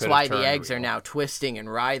 That's why the eggs are now twisting and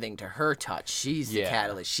writhing to her touch. She's the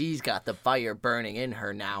catalyst. She's got the fire burning in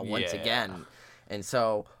her now once again. And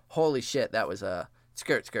so, holy shit, that was a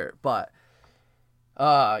skirt. But,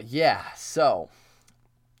 so,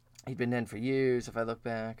 he'd been dead for years, if I look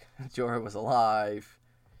back. Jorah was alive.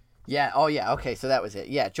 Okay, so that was it.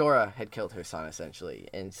 Yeah, Jorah had killed her son, essentially.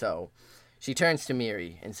 And so, she turns to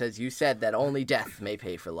Miri and says, "You said that only death may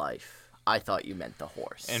pay for life. I thought you meant the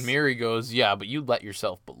horse." And Miri goes, "Yeah, but you let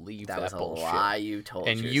yourself believe that was bullshit. A lie you told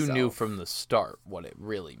yourself. And you knew from the start what it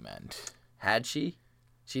really meant." Had she?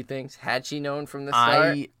 She thinks? Had she known from the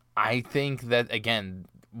start? I think that, again,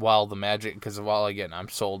 again, I'm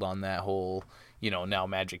sold on that whole, now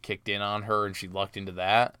magic kicked in on her and she lucked into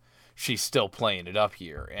that, she's still playing it up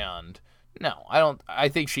here. And no, I don't. I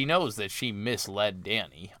think she knows that she misled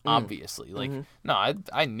Dany, obviously. No,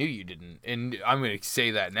 I knew you didn't. And I'm going to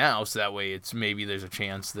say that now, so that way maybe there's a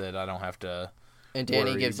chance that I don't have to. And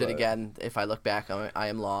Dany gives it again. "If I look back, I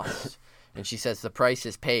am lost." And she says, "The price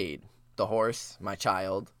is paid. The horse, my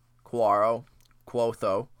child, Quaro,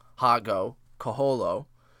 Quotho, Hago, Kaholo,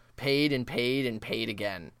 paid and paid and paid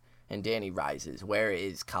again." And Dany rises. "Where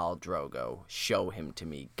is Khal Drogo? Show him to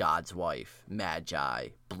me, God's wife, Magi,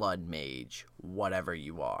 blood mage, whatever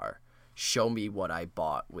you are. Show me what I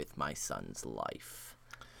bought with my son's life."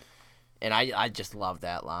 And I just love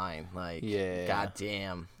that line.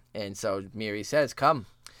 Goddamn. And so Miri says, "Come,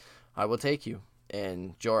 I will take you."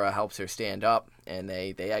 And Jorah helps her stand up, and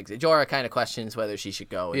they exit. Jorah kind of questions whether she should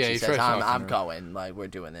go, and she says, I'm going. We're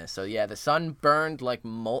doing this. So yeah, the sun burned like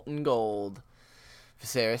molten gold.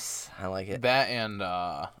 Viserys, I like it. That and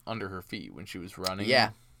under her feet when she was running. Yeah,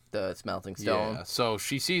 the smelting stone. Yeah, so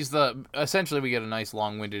she sees essentially we get a nice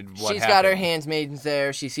long-winded She's got her handmaidens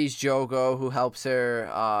there. She sees Drogo, who helps her.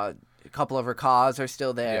 A couple of her cause are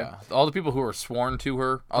still there. Yeah, all the people who are sworn to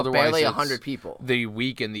her. Otherwise, barely 100 people. The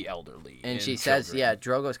weak and the elderly. And she says,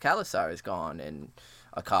 Drogo's Khalasar is gone, and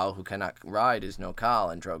a Khal who cannot ride is no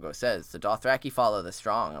Khal. And Drogo says, "The Dothraki follow the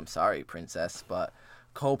strong. I'm sorry, princess, but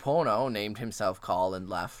Kopono named himself Khal and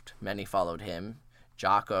left. Many followed him.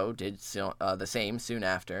 Jocko did the same soon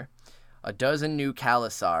after. A dozen new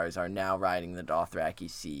Khalasars are now riding the Dothraki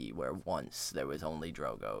Sea, where once there was only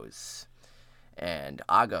Drogos." And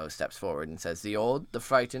Ago steps forward and says, "The old, the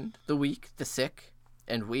frightened, the weak, the sick,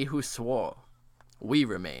 and we who swore, we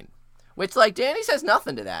remain." Which, Dany says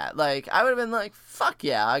nothing to that. I would have been like, "Fuck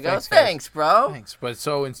yeah, Ago, thanks, bro." Thanks. But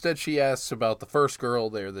so instead she asks about the first girl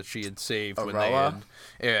there that she had saved Aroa? when they had...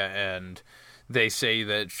 Yeah, and They say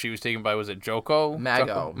that she was taken by, was it Joko?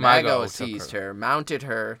 Mago. Mago seized her, mounted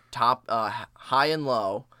her top, high and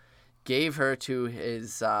low, gave her to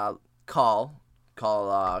his Call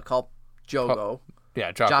Jogo.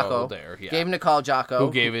 Jocko there. Yeah. Gave him to Call Jocko.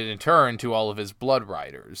 Who gave it in turn to all of his blood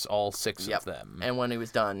riders, all 6 of them. And when he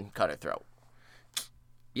was done, cut her throat.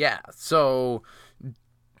 Yeah, so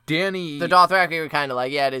Dany... The Dothraki were kind of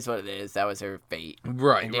like, yeah, it is what it is. That was her fate.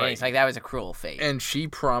 Right, and Dany's like, that was a cruel fate. And she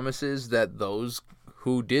promises that those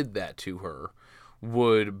who did that to her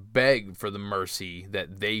would beg for the mercy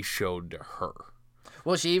that they showed to her.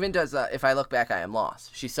 Well, she even does, if I look back, I am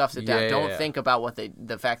lost. She stuffs it down. Don't think about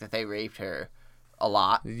the fact that they raped her a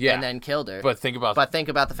lot and then killed her. But think about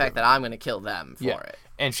the fact that I'm going to kill them for it.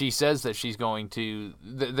 And she says that she's going to...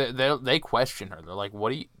 They question her. They're like,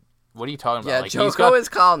 what are you talking about? Yeah, like, Joko is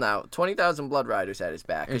Call now. 20,000 blood riders at his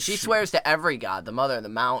back. And she swears to every god, the Mother of the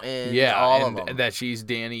Mountains, all of them. That she's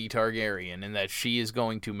Dany Targaryen, and that she is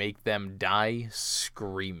going to make them die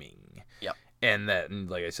screaming. Yep. And that,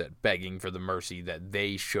 like I said, begging for the mercy that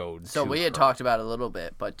they showed. So we had talked about it a little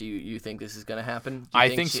bit, but do you think this is going to happen?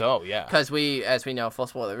 I think so, yeah. Because as we know, full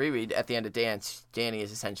spoiler reread, at the end of Dance, Dany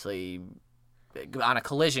is essentially on a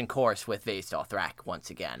collision course with Vaes Dothrak once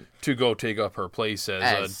again. To go take up her place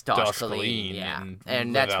as Dosh Khaleen. Yeah.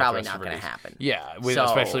 And that's probably not going to happen. Yeah,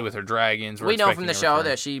 especially with her dragons. We know from the show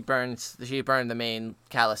that she burned the main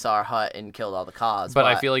Khalasar hut and killed all the Khals. But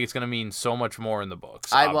I feel like it's going to mean so much more in the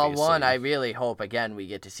books. I really hope, again, we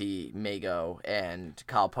get to see Mago and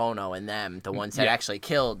Kalpono and them, the ones that actually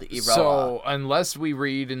killed Iroha. So, unless we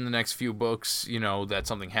read in the next few books, that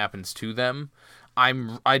something happens to them,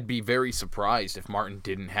 I'd be very surprised if Martin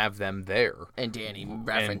didn't have them there. And Dany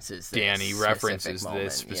references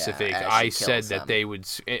this specific. I said that they would,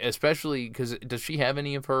 especially because does she have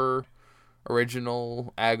any of her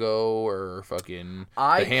original Aggo or fucking the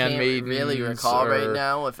handmaidens? I can't really recall right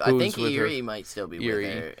now. I think Eerie might still be with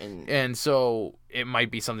her. And so it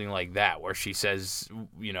might be something like that where she says,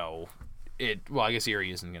 well, I guess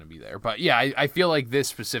Eerie isn't going to be there. But yeah, I feel like this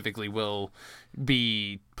specifically will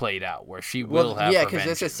be played out where she will have because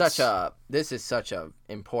this is such a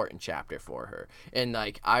important chapter for her. And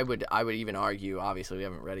like I would even argue, obviously we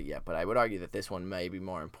haven't read it yet, but I would argue that this one may be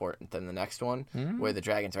more important than the next one, where the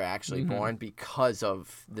dragons are actually born, because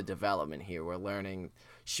of the development here. We're learning,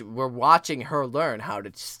 we're watching her learn how to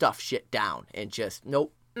stuff shit down and just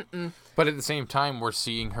nope. Mm-mm. But at the same time, we're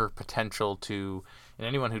seeing her potential to, and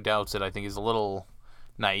anyone who doubts it, I think, is a little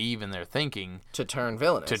naive in their thinking, to turn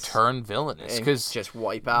villainous, because just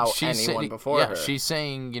wipe out anyone before her. She's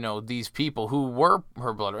saying, these people who were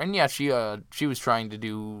her blood, and she was trying to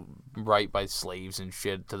do right by slaves and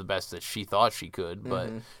shit to the best that she thought she could,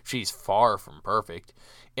 but she's far from perfect.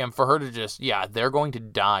 And for her to just, they're going to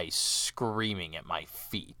die screaming at my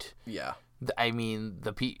feet. Yeah. I mean,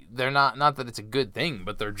 they're not that it's a good thing,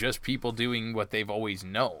 but they're just people doing what they've always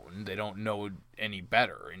known. They don't know any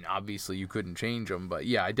better, and obviously you couldn't change them. But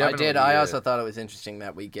yeah, I definitely did. I also thought it was interesting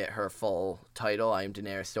that we get her full title. I am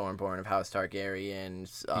Daenerys Stormborn of House Targaryen.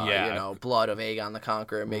 Blood of Aegon the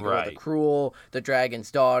Conqueror, Maegor the Cruel, the Dragon's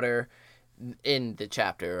Daughter. In the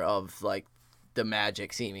chapter of like the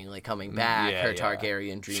magic seemingly coming back, her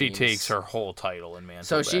Targaryen dreams. She takes her whole title and man.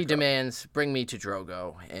 So she demands, "Bring me to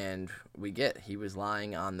Drogo," and he was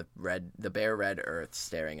lying on the bare red earth,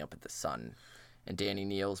 staring up at the sun. And Dany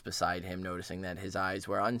kneels beside him, noticing that his eyes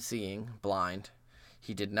were unseeing, blind.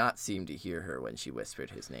 He did not seem to hear her when she whispered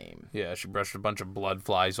his name. Yeah, she brushed a bunch of blood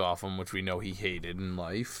flies off him, which we know he hated in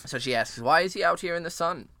life. So she asks, "Why is he out here in the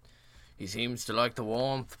sun?" "He seems to like the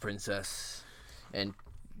warmth, princess." And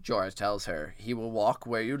Jorah tells her, "He will walk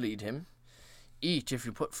where you lead him, eat if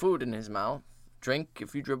you put food in his mouth, drink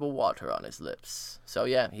if you dribble water on his lips." So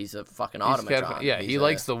yeah, he's a fucking automaton. He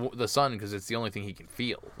likes the sun because it's the only thing he can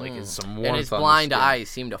feel. Like it's some warmth. And his blind eyes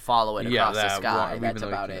seem to follow it across the sky. That's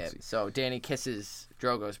about it. So Dany kisses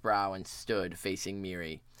Drogo's brow and stood facing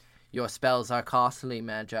Miri. "Your spells are costly,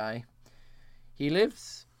 Magi. He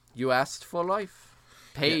lives. You asked for life.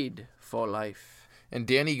 Paid for life." And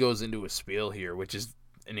Dany goes into a spiel here, which is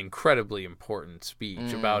an incredibly important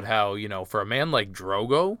speech about how, for a man like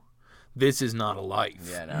Drogo, this is not a life.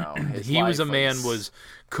 Yeah, no. He was a man was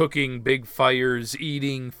cooking big fires,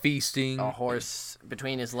 eating, feasting. A horse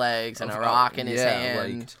between his legs and a rock in his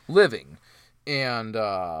hand. Like, living. And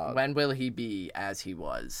when will he be as he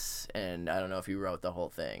was? And I don't know if you wrote the whole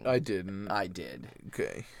thing. I didn't. I did.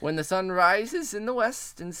 Okay. "When the sun rises in the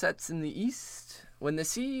west and sets in the east, when the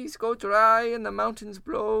seas go dry and the mountains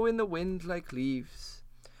blow in the wind like leaves,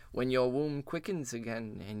 when your womb quickens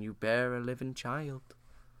again and you bear a living child.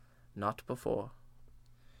 Not before."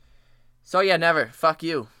 So yeah, never. Fuck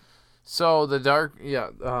you. So the dark,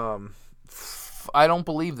 I don't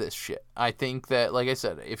believe this shit. I think that, like I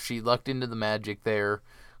said, if she lucked into the magic there,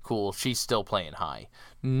 cool, she's still playing high.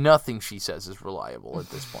 Nothing she says is reliable at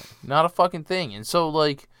this point. Not a fucking thing. And so,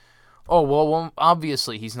 like, oh, well,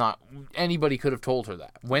 obviously he's not, anybody could have told her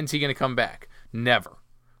that. When's he going to come back? Never.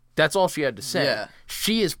 That's all she had to say. Yeah.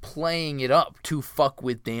 She is playing it up to fuck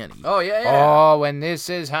with Danny. Oh, yeah. Oh, and this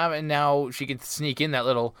is happening now. She can sneak in that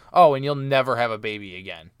little, and you'll never have a baby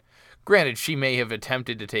again. Granted, she may have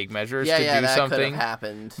attempted to take measures to do something. Yeah, that could have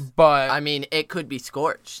happened. But I mean, it could be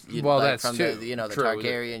scorched. That's from true. The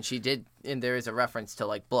Targaryen. She did, and there is a reference to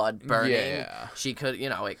like blood burning. Yeah. She could,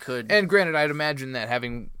 it could. And granted, I'd imagine that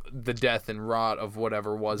having the death and rot of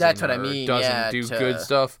whatever was that's in what her I mean. Doesn't do good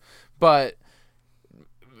stuff. But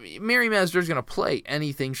Mirri Maz Duur's gonna play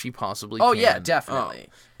anything she possibly can. Oh yeah, definitely.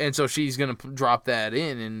 And so she's gonna drop that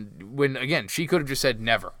in, and when again she could have just said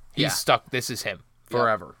never. He's stuck. This is him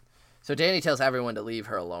forever. Yep. So Danny tells everyone to leave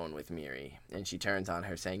her alone with Mirri, and she turns on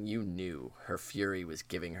her saying, "You knew her fury was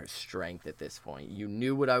giving her strength at this point. You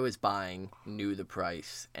knew what I was buying, knew the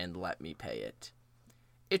price, and let me pay it.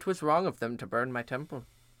 It was wrong of them to burn my temple.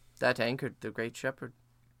 That angered the great shepherd."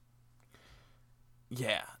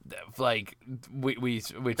 Yeah, like we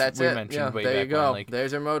mentioned way there back you go. when, like,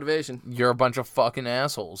 there's her motivation. You're a bunch of fucking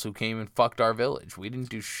assholes who came and fucked our village. We didn't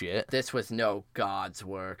do shit. This was no God's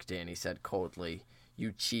work, Danny said coldly.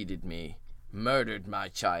 You cheated me, murdered my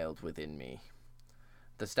child within me.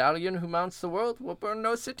 The stallion who mounts the world will burn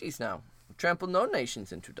no cities now, trample no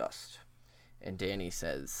nations into dust. And Danny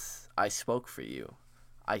says, I spoke for you.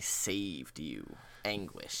 I saved you.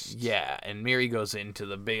 Anguished. Yeah, and Mirri goes into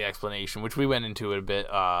the big explanation, which we went into it a bit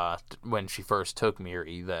when she first took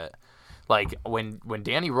Mirri, that like when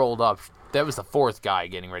Danny rolled up, that was the fourth guy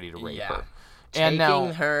getting ready to rape her. And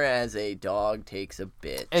taking her as a dog takes a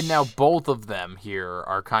bitch. And now both of them here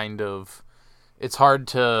are kind of, it's hard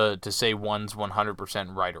to say one's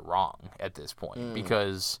 100% right or wrong at this point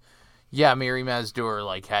because Mirri Maz Duur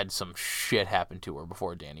like had some shit happen to her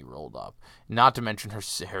before Danny rolled up. Not to mention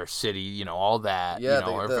her city, all that. Yeah,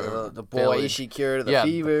 the boy village. She cured the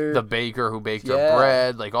fever. The baker who baked her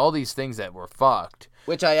bread, like all these things that were fucked.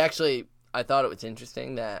 Which I thought it was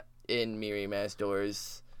interesting that in Mirri Maz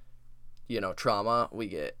Duur's, trauma, we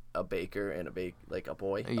get a baker and a boy, a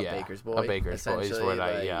baker's boy. A baker's boy is what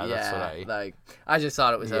that's what I... Like, I just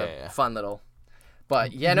thought it was a fun little...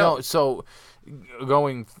 But, So,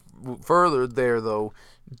 going further there, though,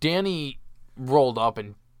 Danny rolled up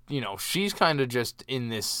and, she's kind of just in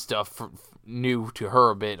this stuff new to her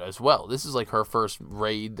a bit as well. This is like her first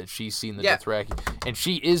raid that she's seen the Dothraki, and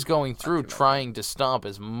she is going through trying to stop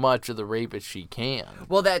as much of the rape as she can.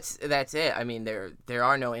 Well, that's it. I mean, there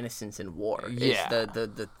are no innocents in war. Yeah. It's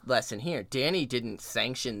the lesson here. Danny didn't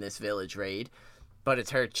sanction this village raid, but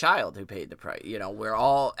it's her child who paid the price.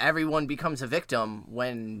 Everyone becomes a victim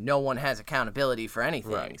when no one has accountability for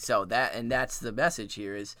anything. Right. So that's the message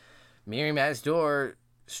here is Mirri Maz Duur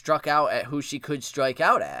struck out at who she could strike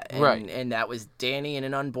out at. And that was Danny and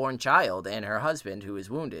an unborn child and her husband who was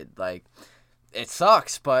wounded. Like, it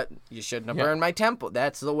sucks, but you shouldn't have burned my temple.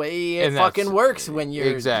 That's the way it fucking works when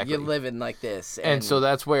you're living like this. And so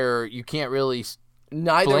that's where you can't really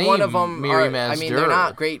neither one of them Mirri Maz Duur. They're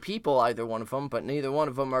not great people, either one of them, but neither one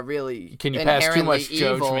of them are really Can you pass too much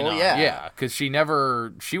evil. Judgment on? Yeah, because she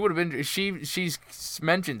would have been, she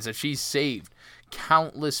mentions that she's saved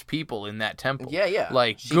countless people in that temple. Yeah.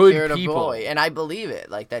 Like, she good cured people. A boy, and I believe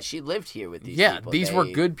it. Like, that she lived here with these people. Yeah, these were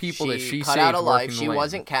good people that she cut saved out a life. She land.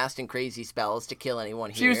 wasn't casting crazy spells to kill anyone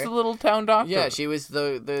here. She was the little town doctor. Yeah, she was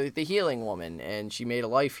the healing woman, and she made a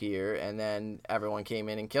life here, and then everyone came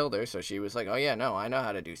in and killed her, so she was like, oh yeah, no, I know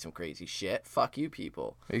how to do some crazy shit. Fuck you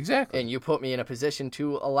people. Exactly. And you put me in a position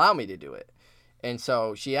to allow me to do it. And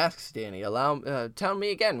so she asks Danny, tell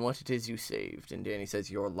me again what it is you saved. And Danny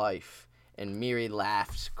says, your life. And Mirri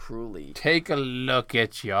laughs cruelly. Take a look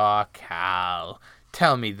at your cow.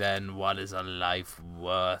 Tell me then, what is a life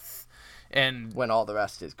worth? And when all the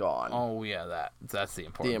rest is gone. Oh yeah, that's the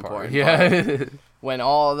important part. Yeah. When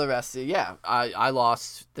all the rest is, I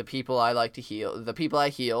lost the people I like to heal, the people I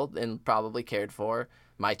healed and probably cared for,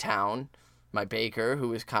 my town, my baker who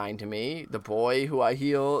was kind to me, the boy who I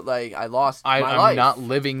healed. Like, I lost my life. I'm not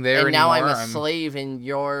living there and anymore. And now I'm a slave in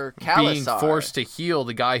your Khalasar. Being forced to heal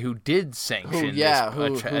the guy who did sanction this attack.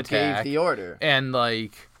 Who gave the order. And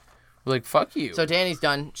like, fuck you. So Danny's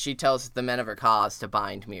done. She tells the men of her cause to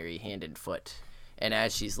bind Mirri hand and foot. And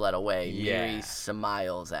as she's led away, Mirri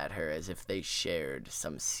smiles at her as if they shared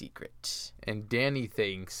some secret. And Danny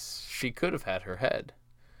thinks she could have had her head.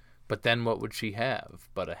 But then what would she have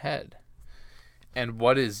but a head? And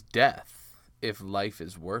what is death if life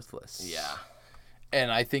is worthless. Yeah.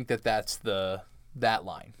 And I think that's that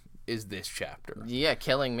line is this chapter. Yeah,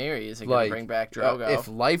 killing Miri isn't going to bring back Drogo. If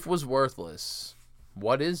life was worthless,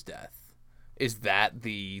 what is death? Is that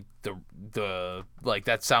the like,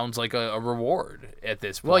 that sounds like a reward at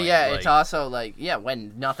this point. Well, yeah, it's also like,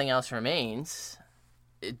 when nothing else remains,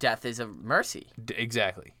 death is a mercy.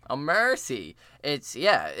 Exactly. A mercy. It's,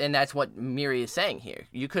 and that's what Miri is saying here.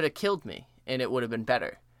 You could have killed me, and it would have been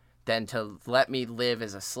better than to let me live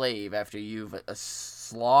as a slave after you've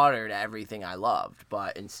slaughtered everything I loved.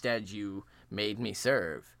 But instead, you made me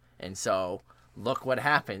serve. And so, look what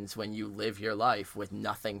happens when you live your life with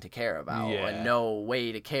nothing to care about and no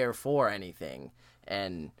way to care for anything.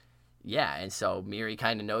 And so Miri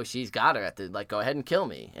kind of knows she's got her at the, like, go ahead and kill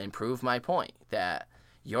me and prove my point that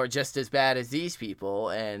you're just as bad as these people,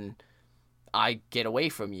 and I get away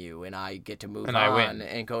from you, and I get to move on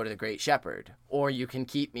and go to the Great Shepherd. Or you can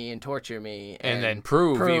keep me and torture me and then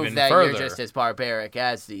prove even that further you're just as barbaric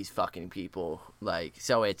as these fucking people. Like,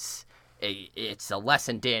 so it's a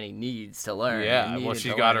lesson Dany needs to learn. Yeah, well,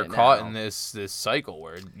 she got her caught in this cycle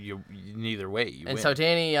where you neither way you win. So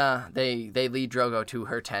Dany, they lead Drogo to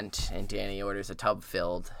her tent, and Dany orders a tub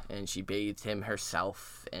filled, and she bathed him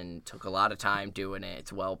herself, and took a lot of time doing it.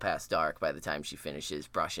 It's well past dark by the time she finishes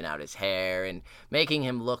brushing out his hair and making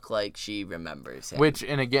him look like she remembers him. Which,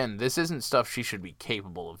 and again, this isn't stuff she should be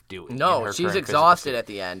capable of doing. No, she's exhausted at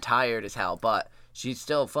the end, tired as hell, but she's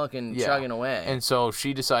still fucking chugging away. And so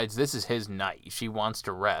she decides this is his night. She wants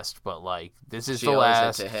to rest, but, like, this is the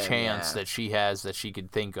last chance that she has that she could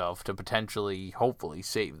think of to potentially, hopefully,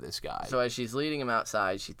 save this guy. So as she's leading him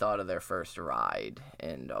outside, she thought of their first ride,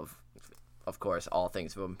 and of course, all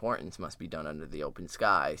things of importance must be done under the open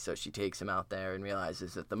sky. So she takes him out there and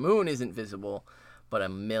realizes that the moon isn't visible, but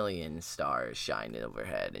 1,000,000 stars shine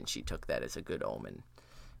overhead, and she took that as a good omen.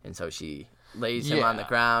 And so she lays him on the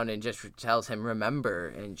ground and just tells him, remember,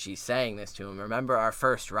 and she's saying this to him, remember our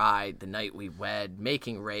first ride, the night we wed,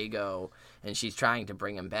 making Rhaego, and she's trying to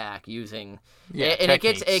bring him back using and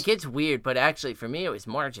it gets weird, but actually for me it was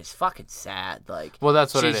more just fucking sad. Like, well,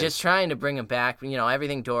 that's what it is. She's just trying to bring him back,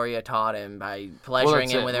 everything Doria taught him by pleasuring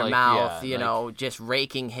him with her mouth, just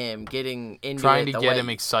raking him, getting into trying to get him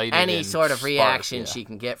excited, any sort of reaction she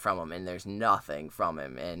can get from him, and there's nothing from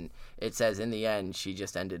him. And it says in the end she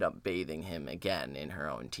just ended up bathing him again in her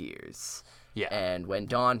own tears. And when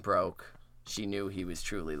dawn broke, she knew he was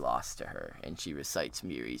truly lost to her, and she recites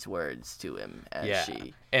Miri's words to him as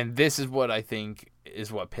she... And this is what I think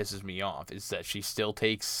is what pisses me off, is that she still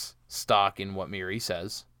takes stock in what Miri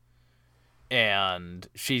says, and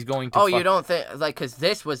she's going to... you don't think... Like, because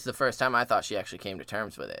this was the first time I thought she actually came to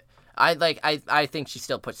terms with it. I think she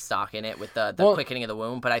still puts stock in it with the quickening of the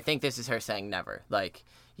womb, but I think this is her saying never. Like,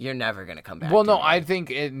 you're never going to come back. Well, no, I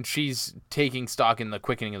think she's taking stock in the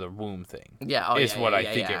quickening of the womb thing. What I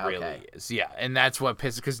think it really is. Yeah, and that's what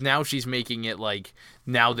pisses... Because now she's making it like,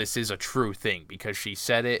 now this is a true thing, because she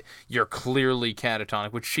said it, you're clearly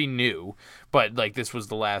catatonic, which she knew, but, like, this was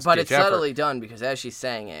the last But it's subtly done, because as she's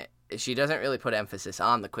saying it, she doesn't really put emphasis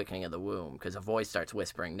on the quickening of the womb, because a voice starts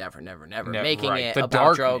whispering never, never, never, making it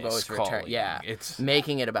about Drogo's return. It's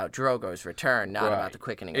making it about Drogo's return, not about the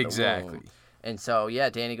quickening of the womb. And so,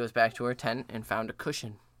 Dany goes back to her tent and found a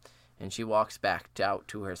cushion, and she walks back out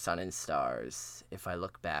to her sun and stars. If I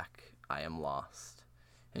look back, I am lost.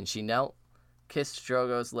 And she knelt, kissed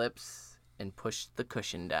Drogo's lips, and pushed the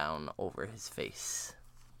cushion down over his face.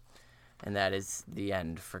 And that is the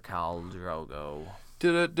end for Khal Drogo.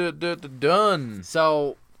 Done.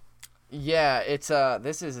 So, it's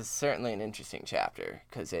this is certainly an interesting chapter,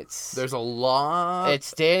 because there's a lot.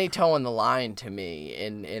 It's Dany towing the line to me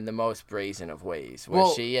in the most brazen of ways,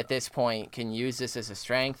 where she at this point can use this as a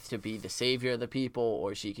strength to be the savior of the people,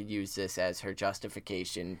 or she could use this as her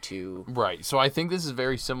justification to... Right. So I think this is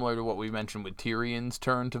very similar to what we mentioned with Tyrion's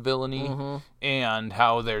turn to villainy, and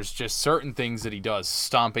how there's just certain things that he does,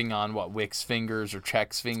 stomping on Wick's fingers or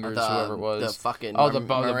Check's fingers, whoever it was. The fucking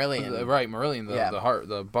Marillion. Marillion,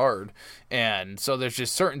 the bard. And so there's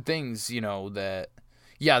just certain things, that...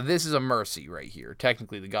 Yeah, this is a mercy right here.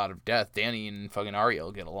 Technically, the god of death, Dany and fucking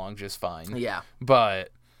Ariel get along just fine. Yeah. But,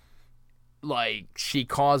 like, she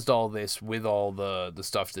caused all this with all the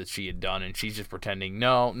stuff that she had done, and she's just pretending,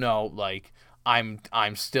 no, like, I'm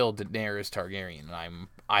still Daenerys Targaryen, and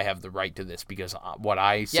I have the right to this, because what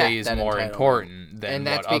I say is more important than what others feel. And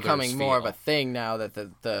that's becoming more of a thing now that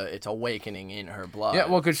it's awakening in her blood. Yeah,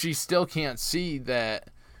 well, because she still can't see that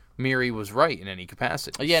Miri was right in any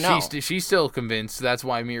capacity. Yeah, no. She's still convinced. That's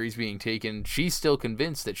why Miri's being taken. She's still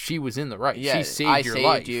convinced that she was in the right. Yeah, she saved your life.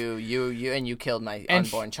 I saved you, and you killed my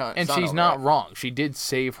unborn son. And she's not wrong. She did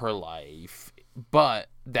save her life But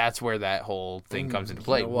that's where that whole thing comes into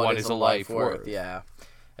play. What is a life worth? Yeah.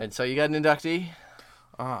 And so you got an inductee?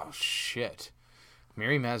 Oh, shit.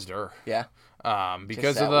 Mirri Maz Duur. Yeah.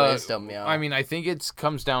 Because of the wisdom, yeah. I mean, I think it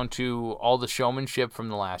comes down to all the showmanship from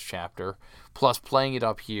the last chapter, plus playing it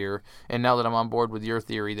up here. And now that I'm on board with your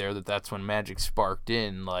theory there, that's when magic sparked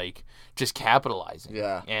in, like, just capitalizing.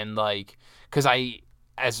 Yeah. And, like, because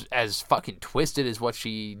as fucking twisted as what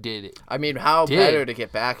she did. I mean, how better to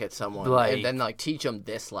get back at someone and then, like, teach them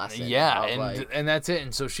this lesson. Yeah, and that's it.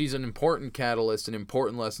 And so she's an important catalyst, an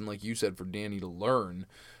important lesson, like you said, for Dany to learn.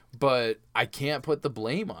 But I can't put the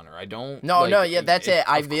blame on her. I don't. No, that's it.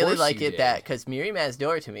 I really like it that because Mirri Maz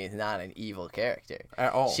Duur to me is not an evil character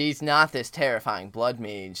at all. She's not this terrifying blood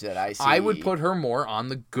mage that I see. I would put her more on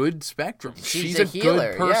the good spectrum. She's a healer,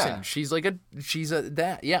 good person. Yeah. She's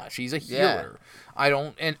a healer. Yeah. I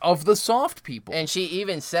don't, and of the soft people. And she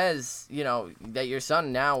even says, that your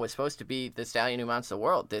son now was supposed to be the stallion who mounts the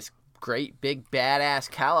world. This great big badass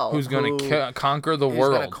Kal-El who's going to conquer the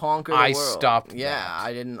world. Who's going to conquer the world. I stopped that.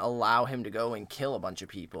 I didn't allow him to go and kill a bunch of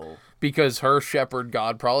people. Because her shepherd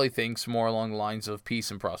god probably thinks more along the lines of peace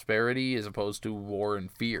and prosperity as opposed to war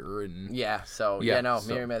and fear. And Mirri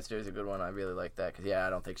Maz Duur is a good one. I really like that because, I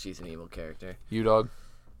don't think she's an evil character. You, dog?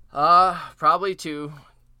 Probably to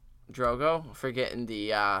Drogo for getting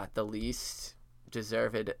the least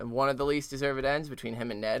deserved, one of the least deserved ends between him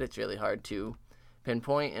and Ned. It's really hard to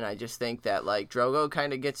pinpoint, and I just think that like Drogo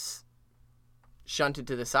kind of gets shunted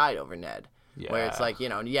to the side over Ned, where it's like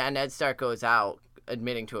Ned Stark goes out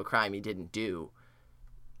admitting to a crime he didn't do.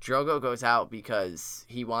 Drogo goes out because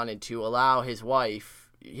he wanted to allow his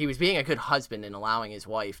wife. He was being a good husband and allowing his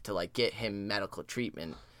wife to like get him medical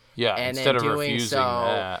treatment. Yeah, and instead of refusing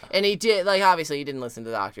that. And he did, like, obviously he didn't listen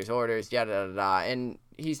to the doctor's orders, and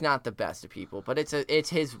he's not the best of people, but it's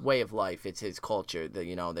his way of life, it's his culture,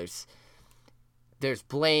 that, there's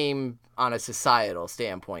blame on a societal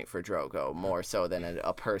standpoint for Drogo, more so than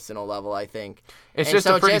a personal level, I think. It's and just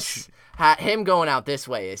so a pretty... him going out this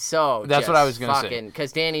way is so That's what I was going to say.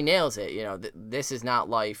 Because Dany nails it, this is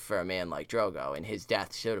not life for a man like Drogo, and his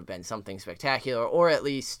death should have been something spectacular, or at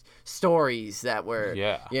least stories that were,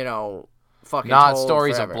 fucking not told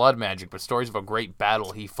stories forever. Of blood magic, but stories of a great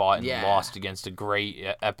battle he fought and lost against a great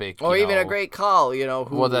epic, or even a great call, who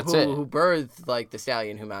birthed like the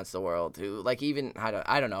stallion who mounts the world, who like even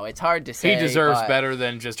I don't know, it's hard to say. He deserves better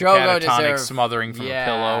than just Drogo a catatonic smothering from a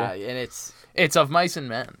pillow. And it's of mice and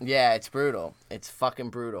men. Yeah, it's brutal. It's fucking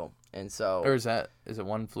brutal. And so, or is it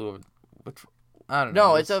One Flew Over? Which I don't know.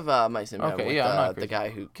 No, it's of mice and men. Okay, with, the guy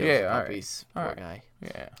who kills the puppies. All poor right.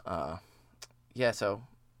 guy. So.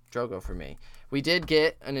 Drogo for me. We did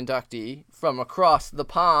get an inductee from across the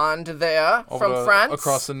pond there, from France.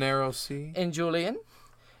 Across the narrow sea. In Julian.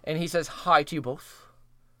 And he says, hi to you both.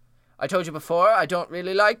 I told you before, I don't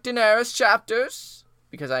really like Daenerys chapters,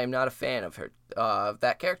 because I am not a fan of her,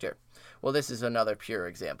 that character. Well, this is another pure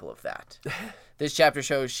example of that. This chapter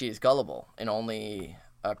shows she is gullible, and only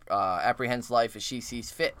apprehends life as she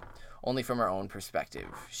sees fit. Only from her own perspective.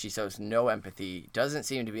 She shows no empathy, doesn't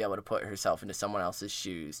seem to be able to put herself into someone else's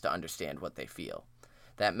shoes to understand what they feel.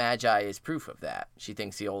 That Magi is proof of that. She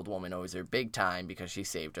thinks the old woman owes her big time because she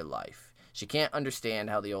saved her life. She can't understand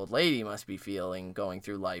how the old lady must be feeling going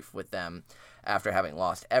through life with them after having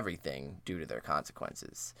lost everything due to their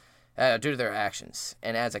consequences. Due to their actions.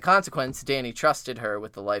 And as a consequence, Dany trusted her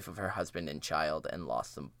with the life of her husband and child and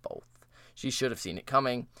lost them both. She should have seen it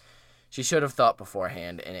coming. She should have thought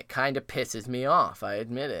beforehand, and it kind of pisses me off. I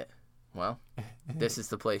admit it. Well, this is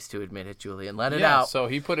the place to admit it, Julian. Let it out. So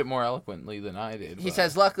he put it more eloquently than I did. He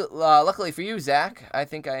says, luckily for you, Zach, I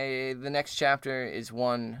think the next chapter is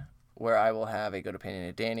one where I will have a good opinion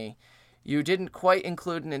of Dany. You didn't quite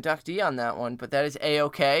include an inductee on that one, but that is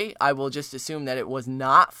A-okay. I will just assume that it was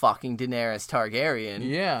not fucking Daenerys Targaryen.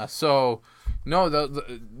 Yeah, so, no,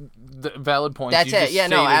 the valid point. That's it. Yeah,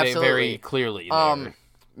 no, absolutely. It very clearly there.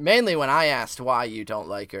 Mainly when I asked why you don't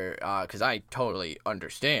like her, because I totally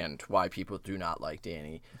understand why people do not like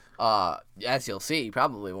Dany. As you'll see,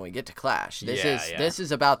 probably when we get to Clash, this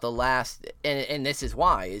is about the last, and this is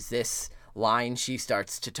why is this line she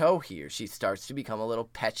starts to toe here. She starts to become a little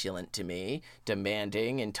petulant to me,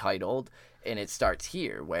 demanding, entitled, and it starts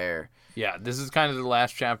here where this is kind of the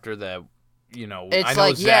last chapter that it's I know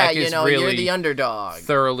like Zach is really you're the underdog,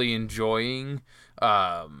 thoroughly enjoying.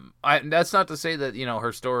 That's not to say that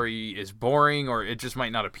her story is boring or it just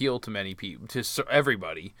might not appeal to many people, to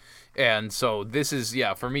everybody, and so this is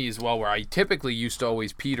for me as well, where I typically used to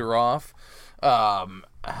always peter off.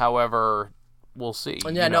 However, we'll see.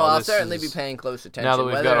 I'll certainly be paying close attention. Now that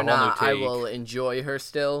we've whether got a or not whole new take. I will enjoy her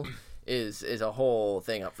still is a whole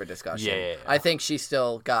thing up for discussion. Yeah. I think she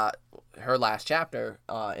still got her last chapter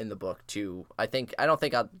in the book too. I don't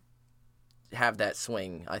think I'll have that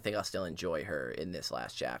swing. I think I'll still enjoy her in this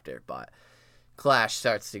last chapter, but Clash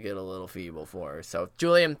starts to get a little feeble for her. So,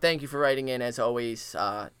 Julian, thank you for writing in as always.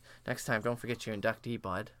 Next time, don't forget your inductee,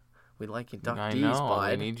 bud. We like inductees,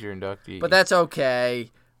 bud. I need your inductee. But that's okay.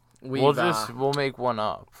 We'll make one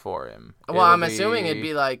up for him. Well, I'm assuming it'd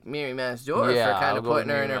be like Miri Mazdor for kind of putting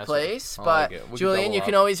her in her place. But Julian, you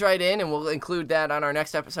can always write in, and we'll include that on our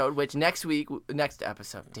next episode. Which next week, next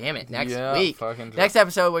episode, next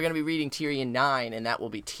episode we're gonna be reading Tyrion 9, and that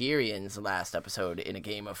will be Tyrion's last episode in a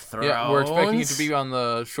Game of Thrones. Yeah, we're expecting it to be on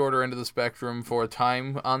the shorter end of the spectrum for a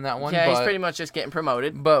time on that one. Yeah, he's pretty much just getting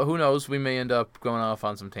promoted. But who knows? We may end up going off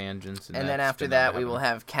on some tangents. And then after that, we will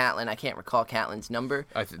have Catelyn. I can't recall Catelyn's number.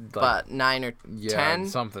 But 9 or 10.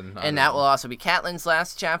 Something. And that will also be Catelyn's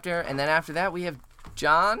last chapter. And then after that, we have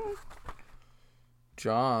Jon.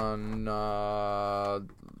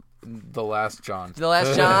 The last Jon. The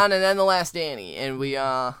last Jon, and then the last Dany. And we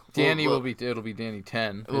it'll be Dany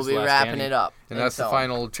 10. We'll be wrapping it up. And that's the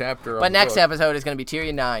final chapter. But next episode is going to be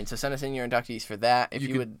Tyrion 9, so send us in your inductees for that. If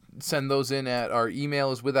you would send those in at our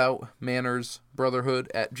email is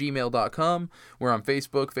withoutmannersbrotherhood@gmail.com. We're on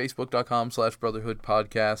Facebook,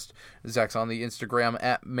 facebook.com/brotherhoodpodcast. Zach's on the Instagram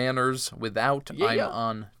 @mannerswithout. Yeah. I'm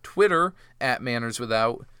on Twitter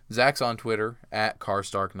 @mannerswithout. Zach's on Twitter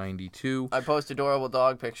 @carstark92. I post adorable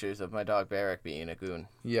dog pictures of my dog Barrack being a goon.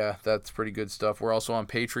 Yeah, that's pretty good stuff. We're also on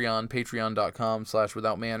Patreon,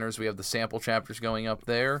 patreon.com/withoutmanners. We have the sample chapters going up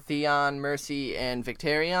there. Theon, Mercy, and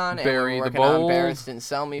Victarion. Barry and the Bold. Barristan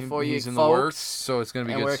Selmy for He's you in folks. the works, so it's going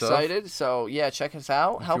to be good stuff. And we're excited, so yeah, check us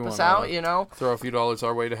out. Help us out, Throw a few dollars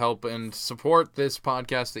our way to help and support this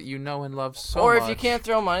podcast that you know and love so much. Or if you can't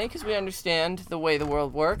throw money, because we understand the way the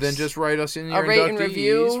world works. Then just write us in your a rate and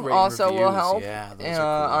review also will help. Yeah, those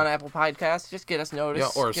are cool. On Apple Podcasts. Just get us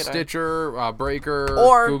noticed. Yeah, or Stitcher, Breaker,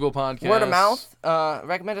 or Google Podcasts. Word of mouth.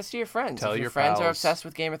 Recommend us to your friends. Tell if your friends pals. are obsessed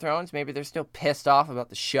with Game of Thrones, maybe they're still pissed off about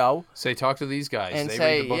the show. Say, talk to these guys. And they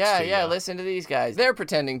say, read the books to you. listen to these guys. They're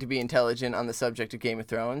pretending to be intelligent on the subject of Game of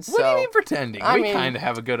Thrones. What do you mean pretending? I we mean, kind of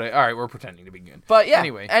have a good... All right, we're pretending to be good. But yeah,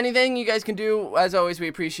 anyway. Anything you guys can do, as always, we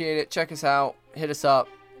appreciate it. Check us out. Hit us up.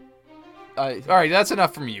 All right, that's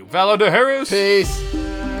enough from you. Valo de Harris. Peace.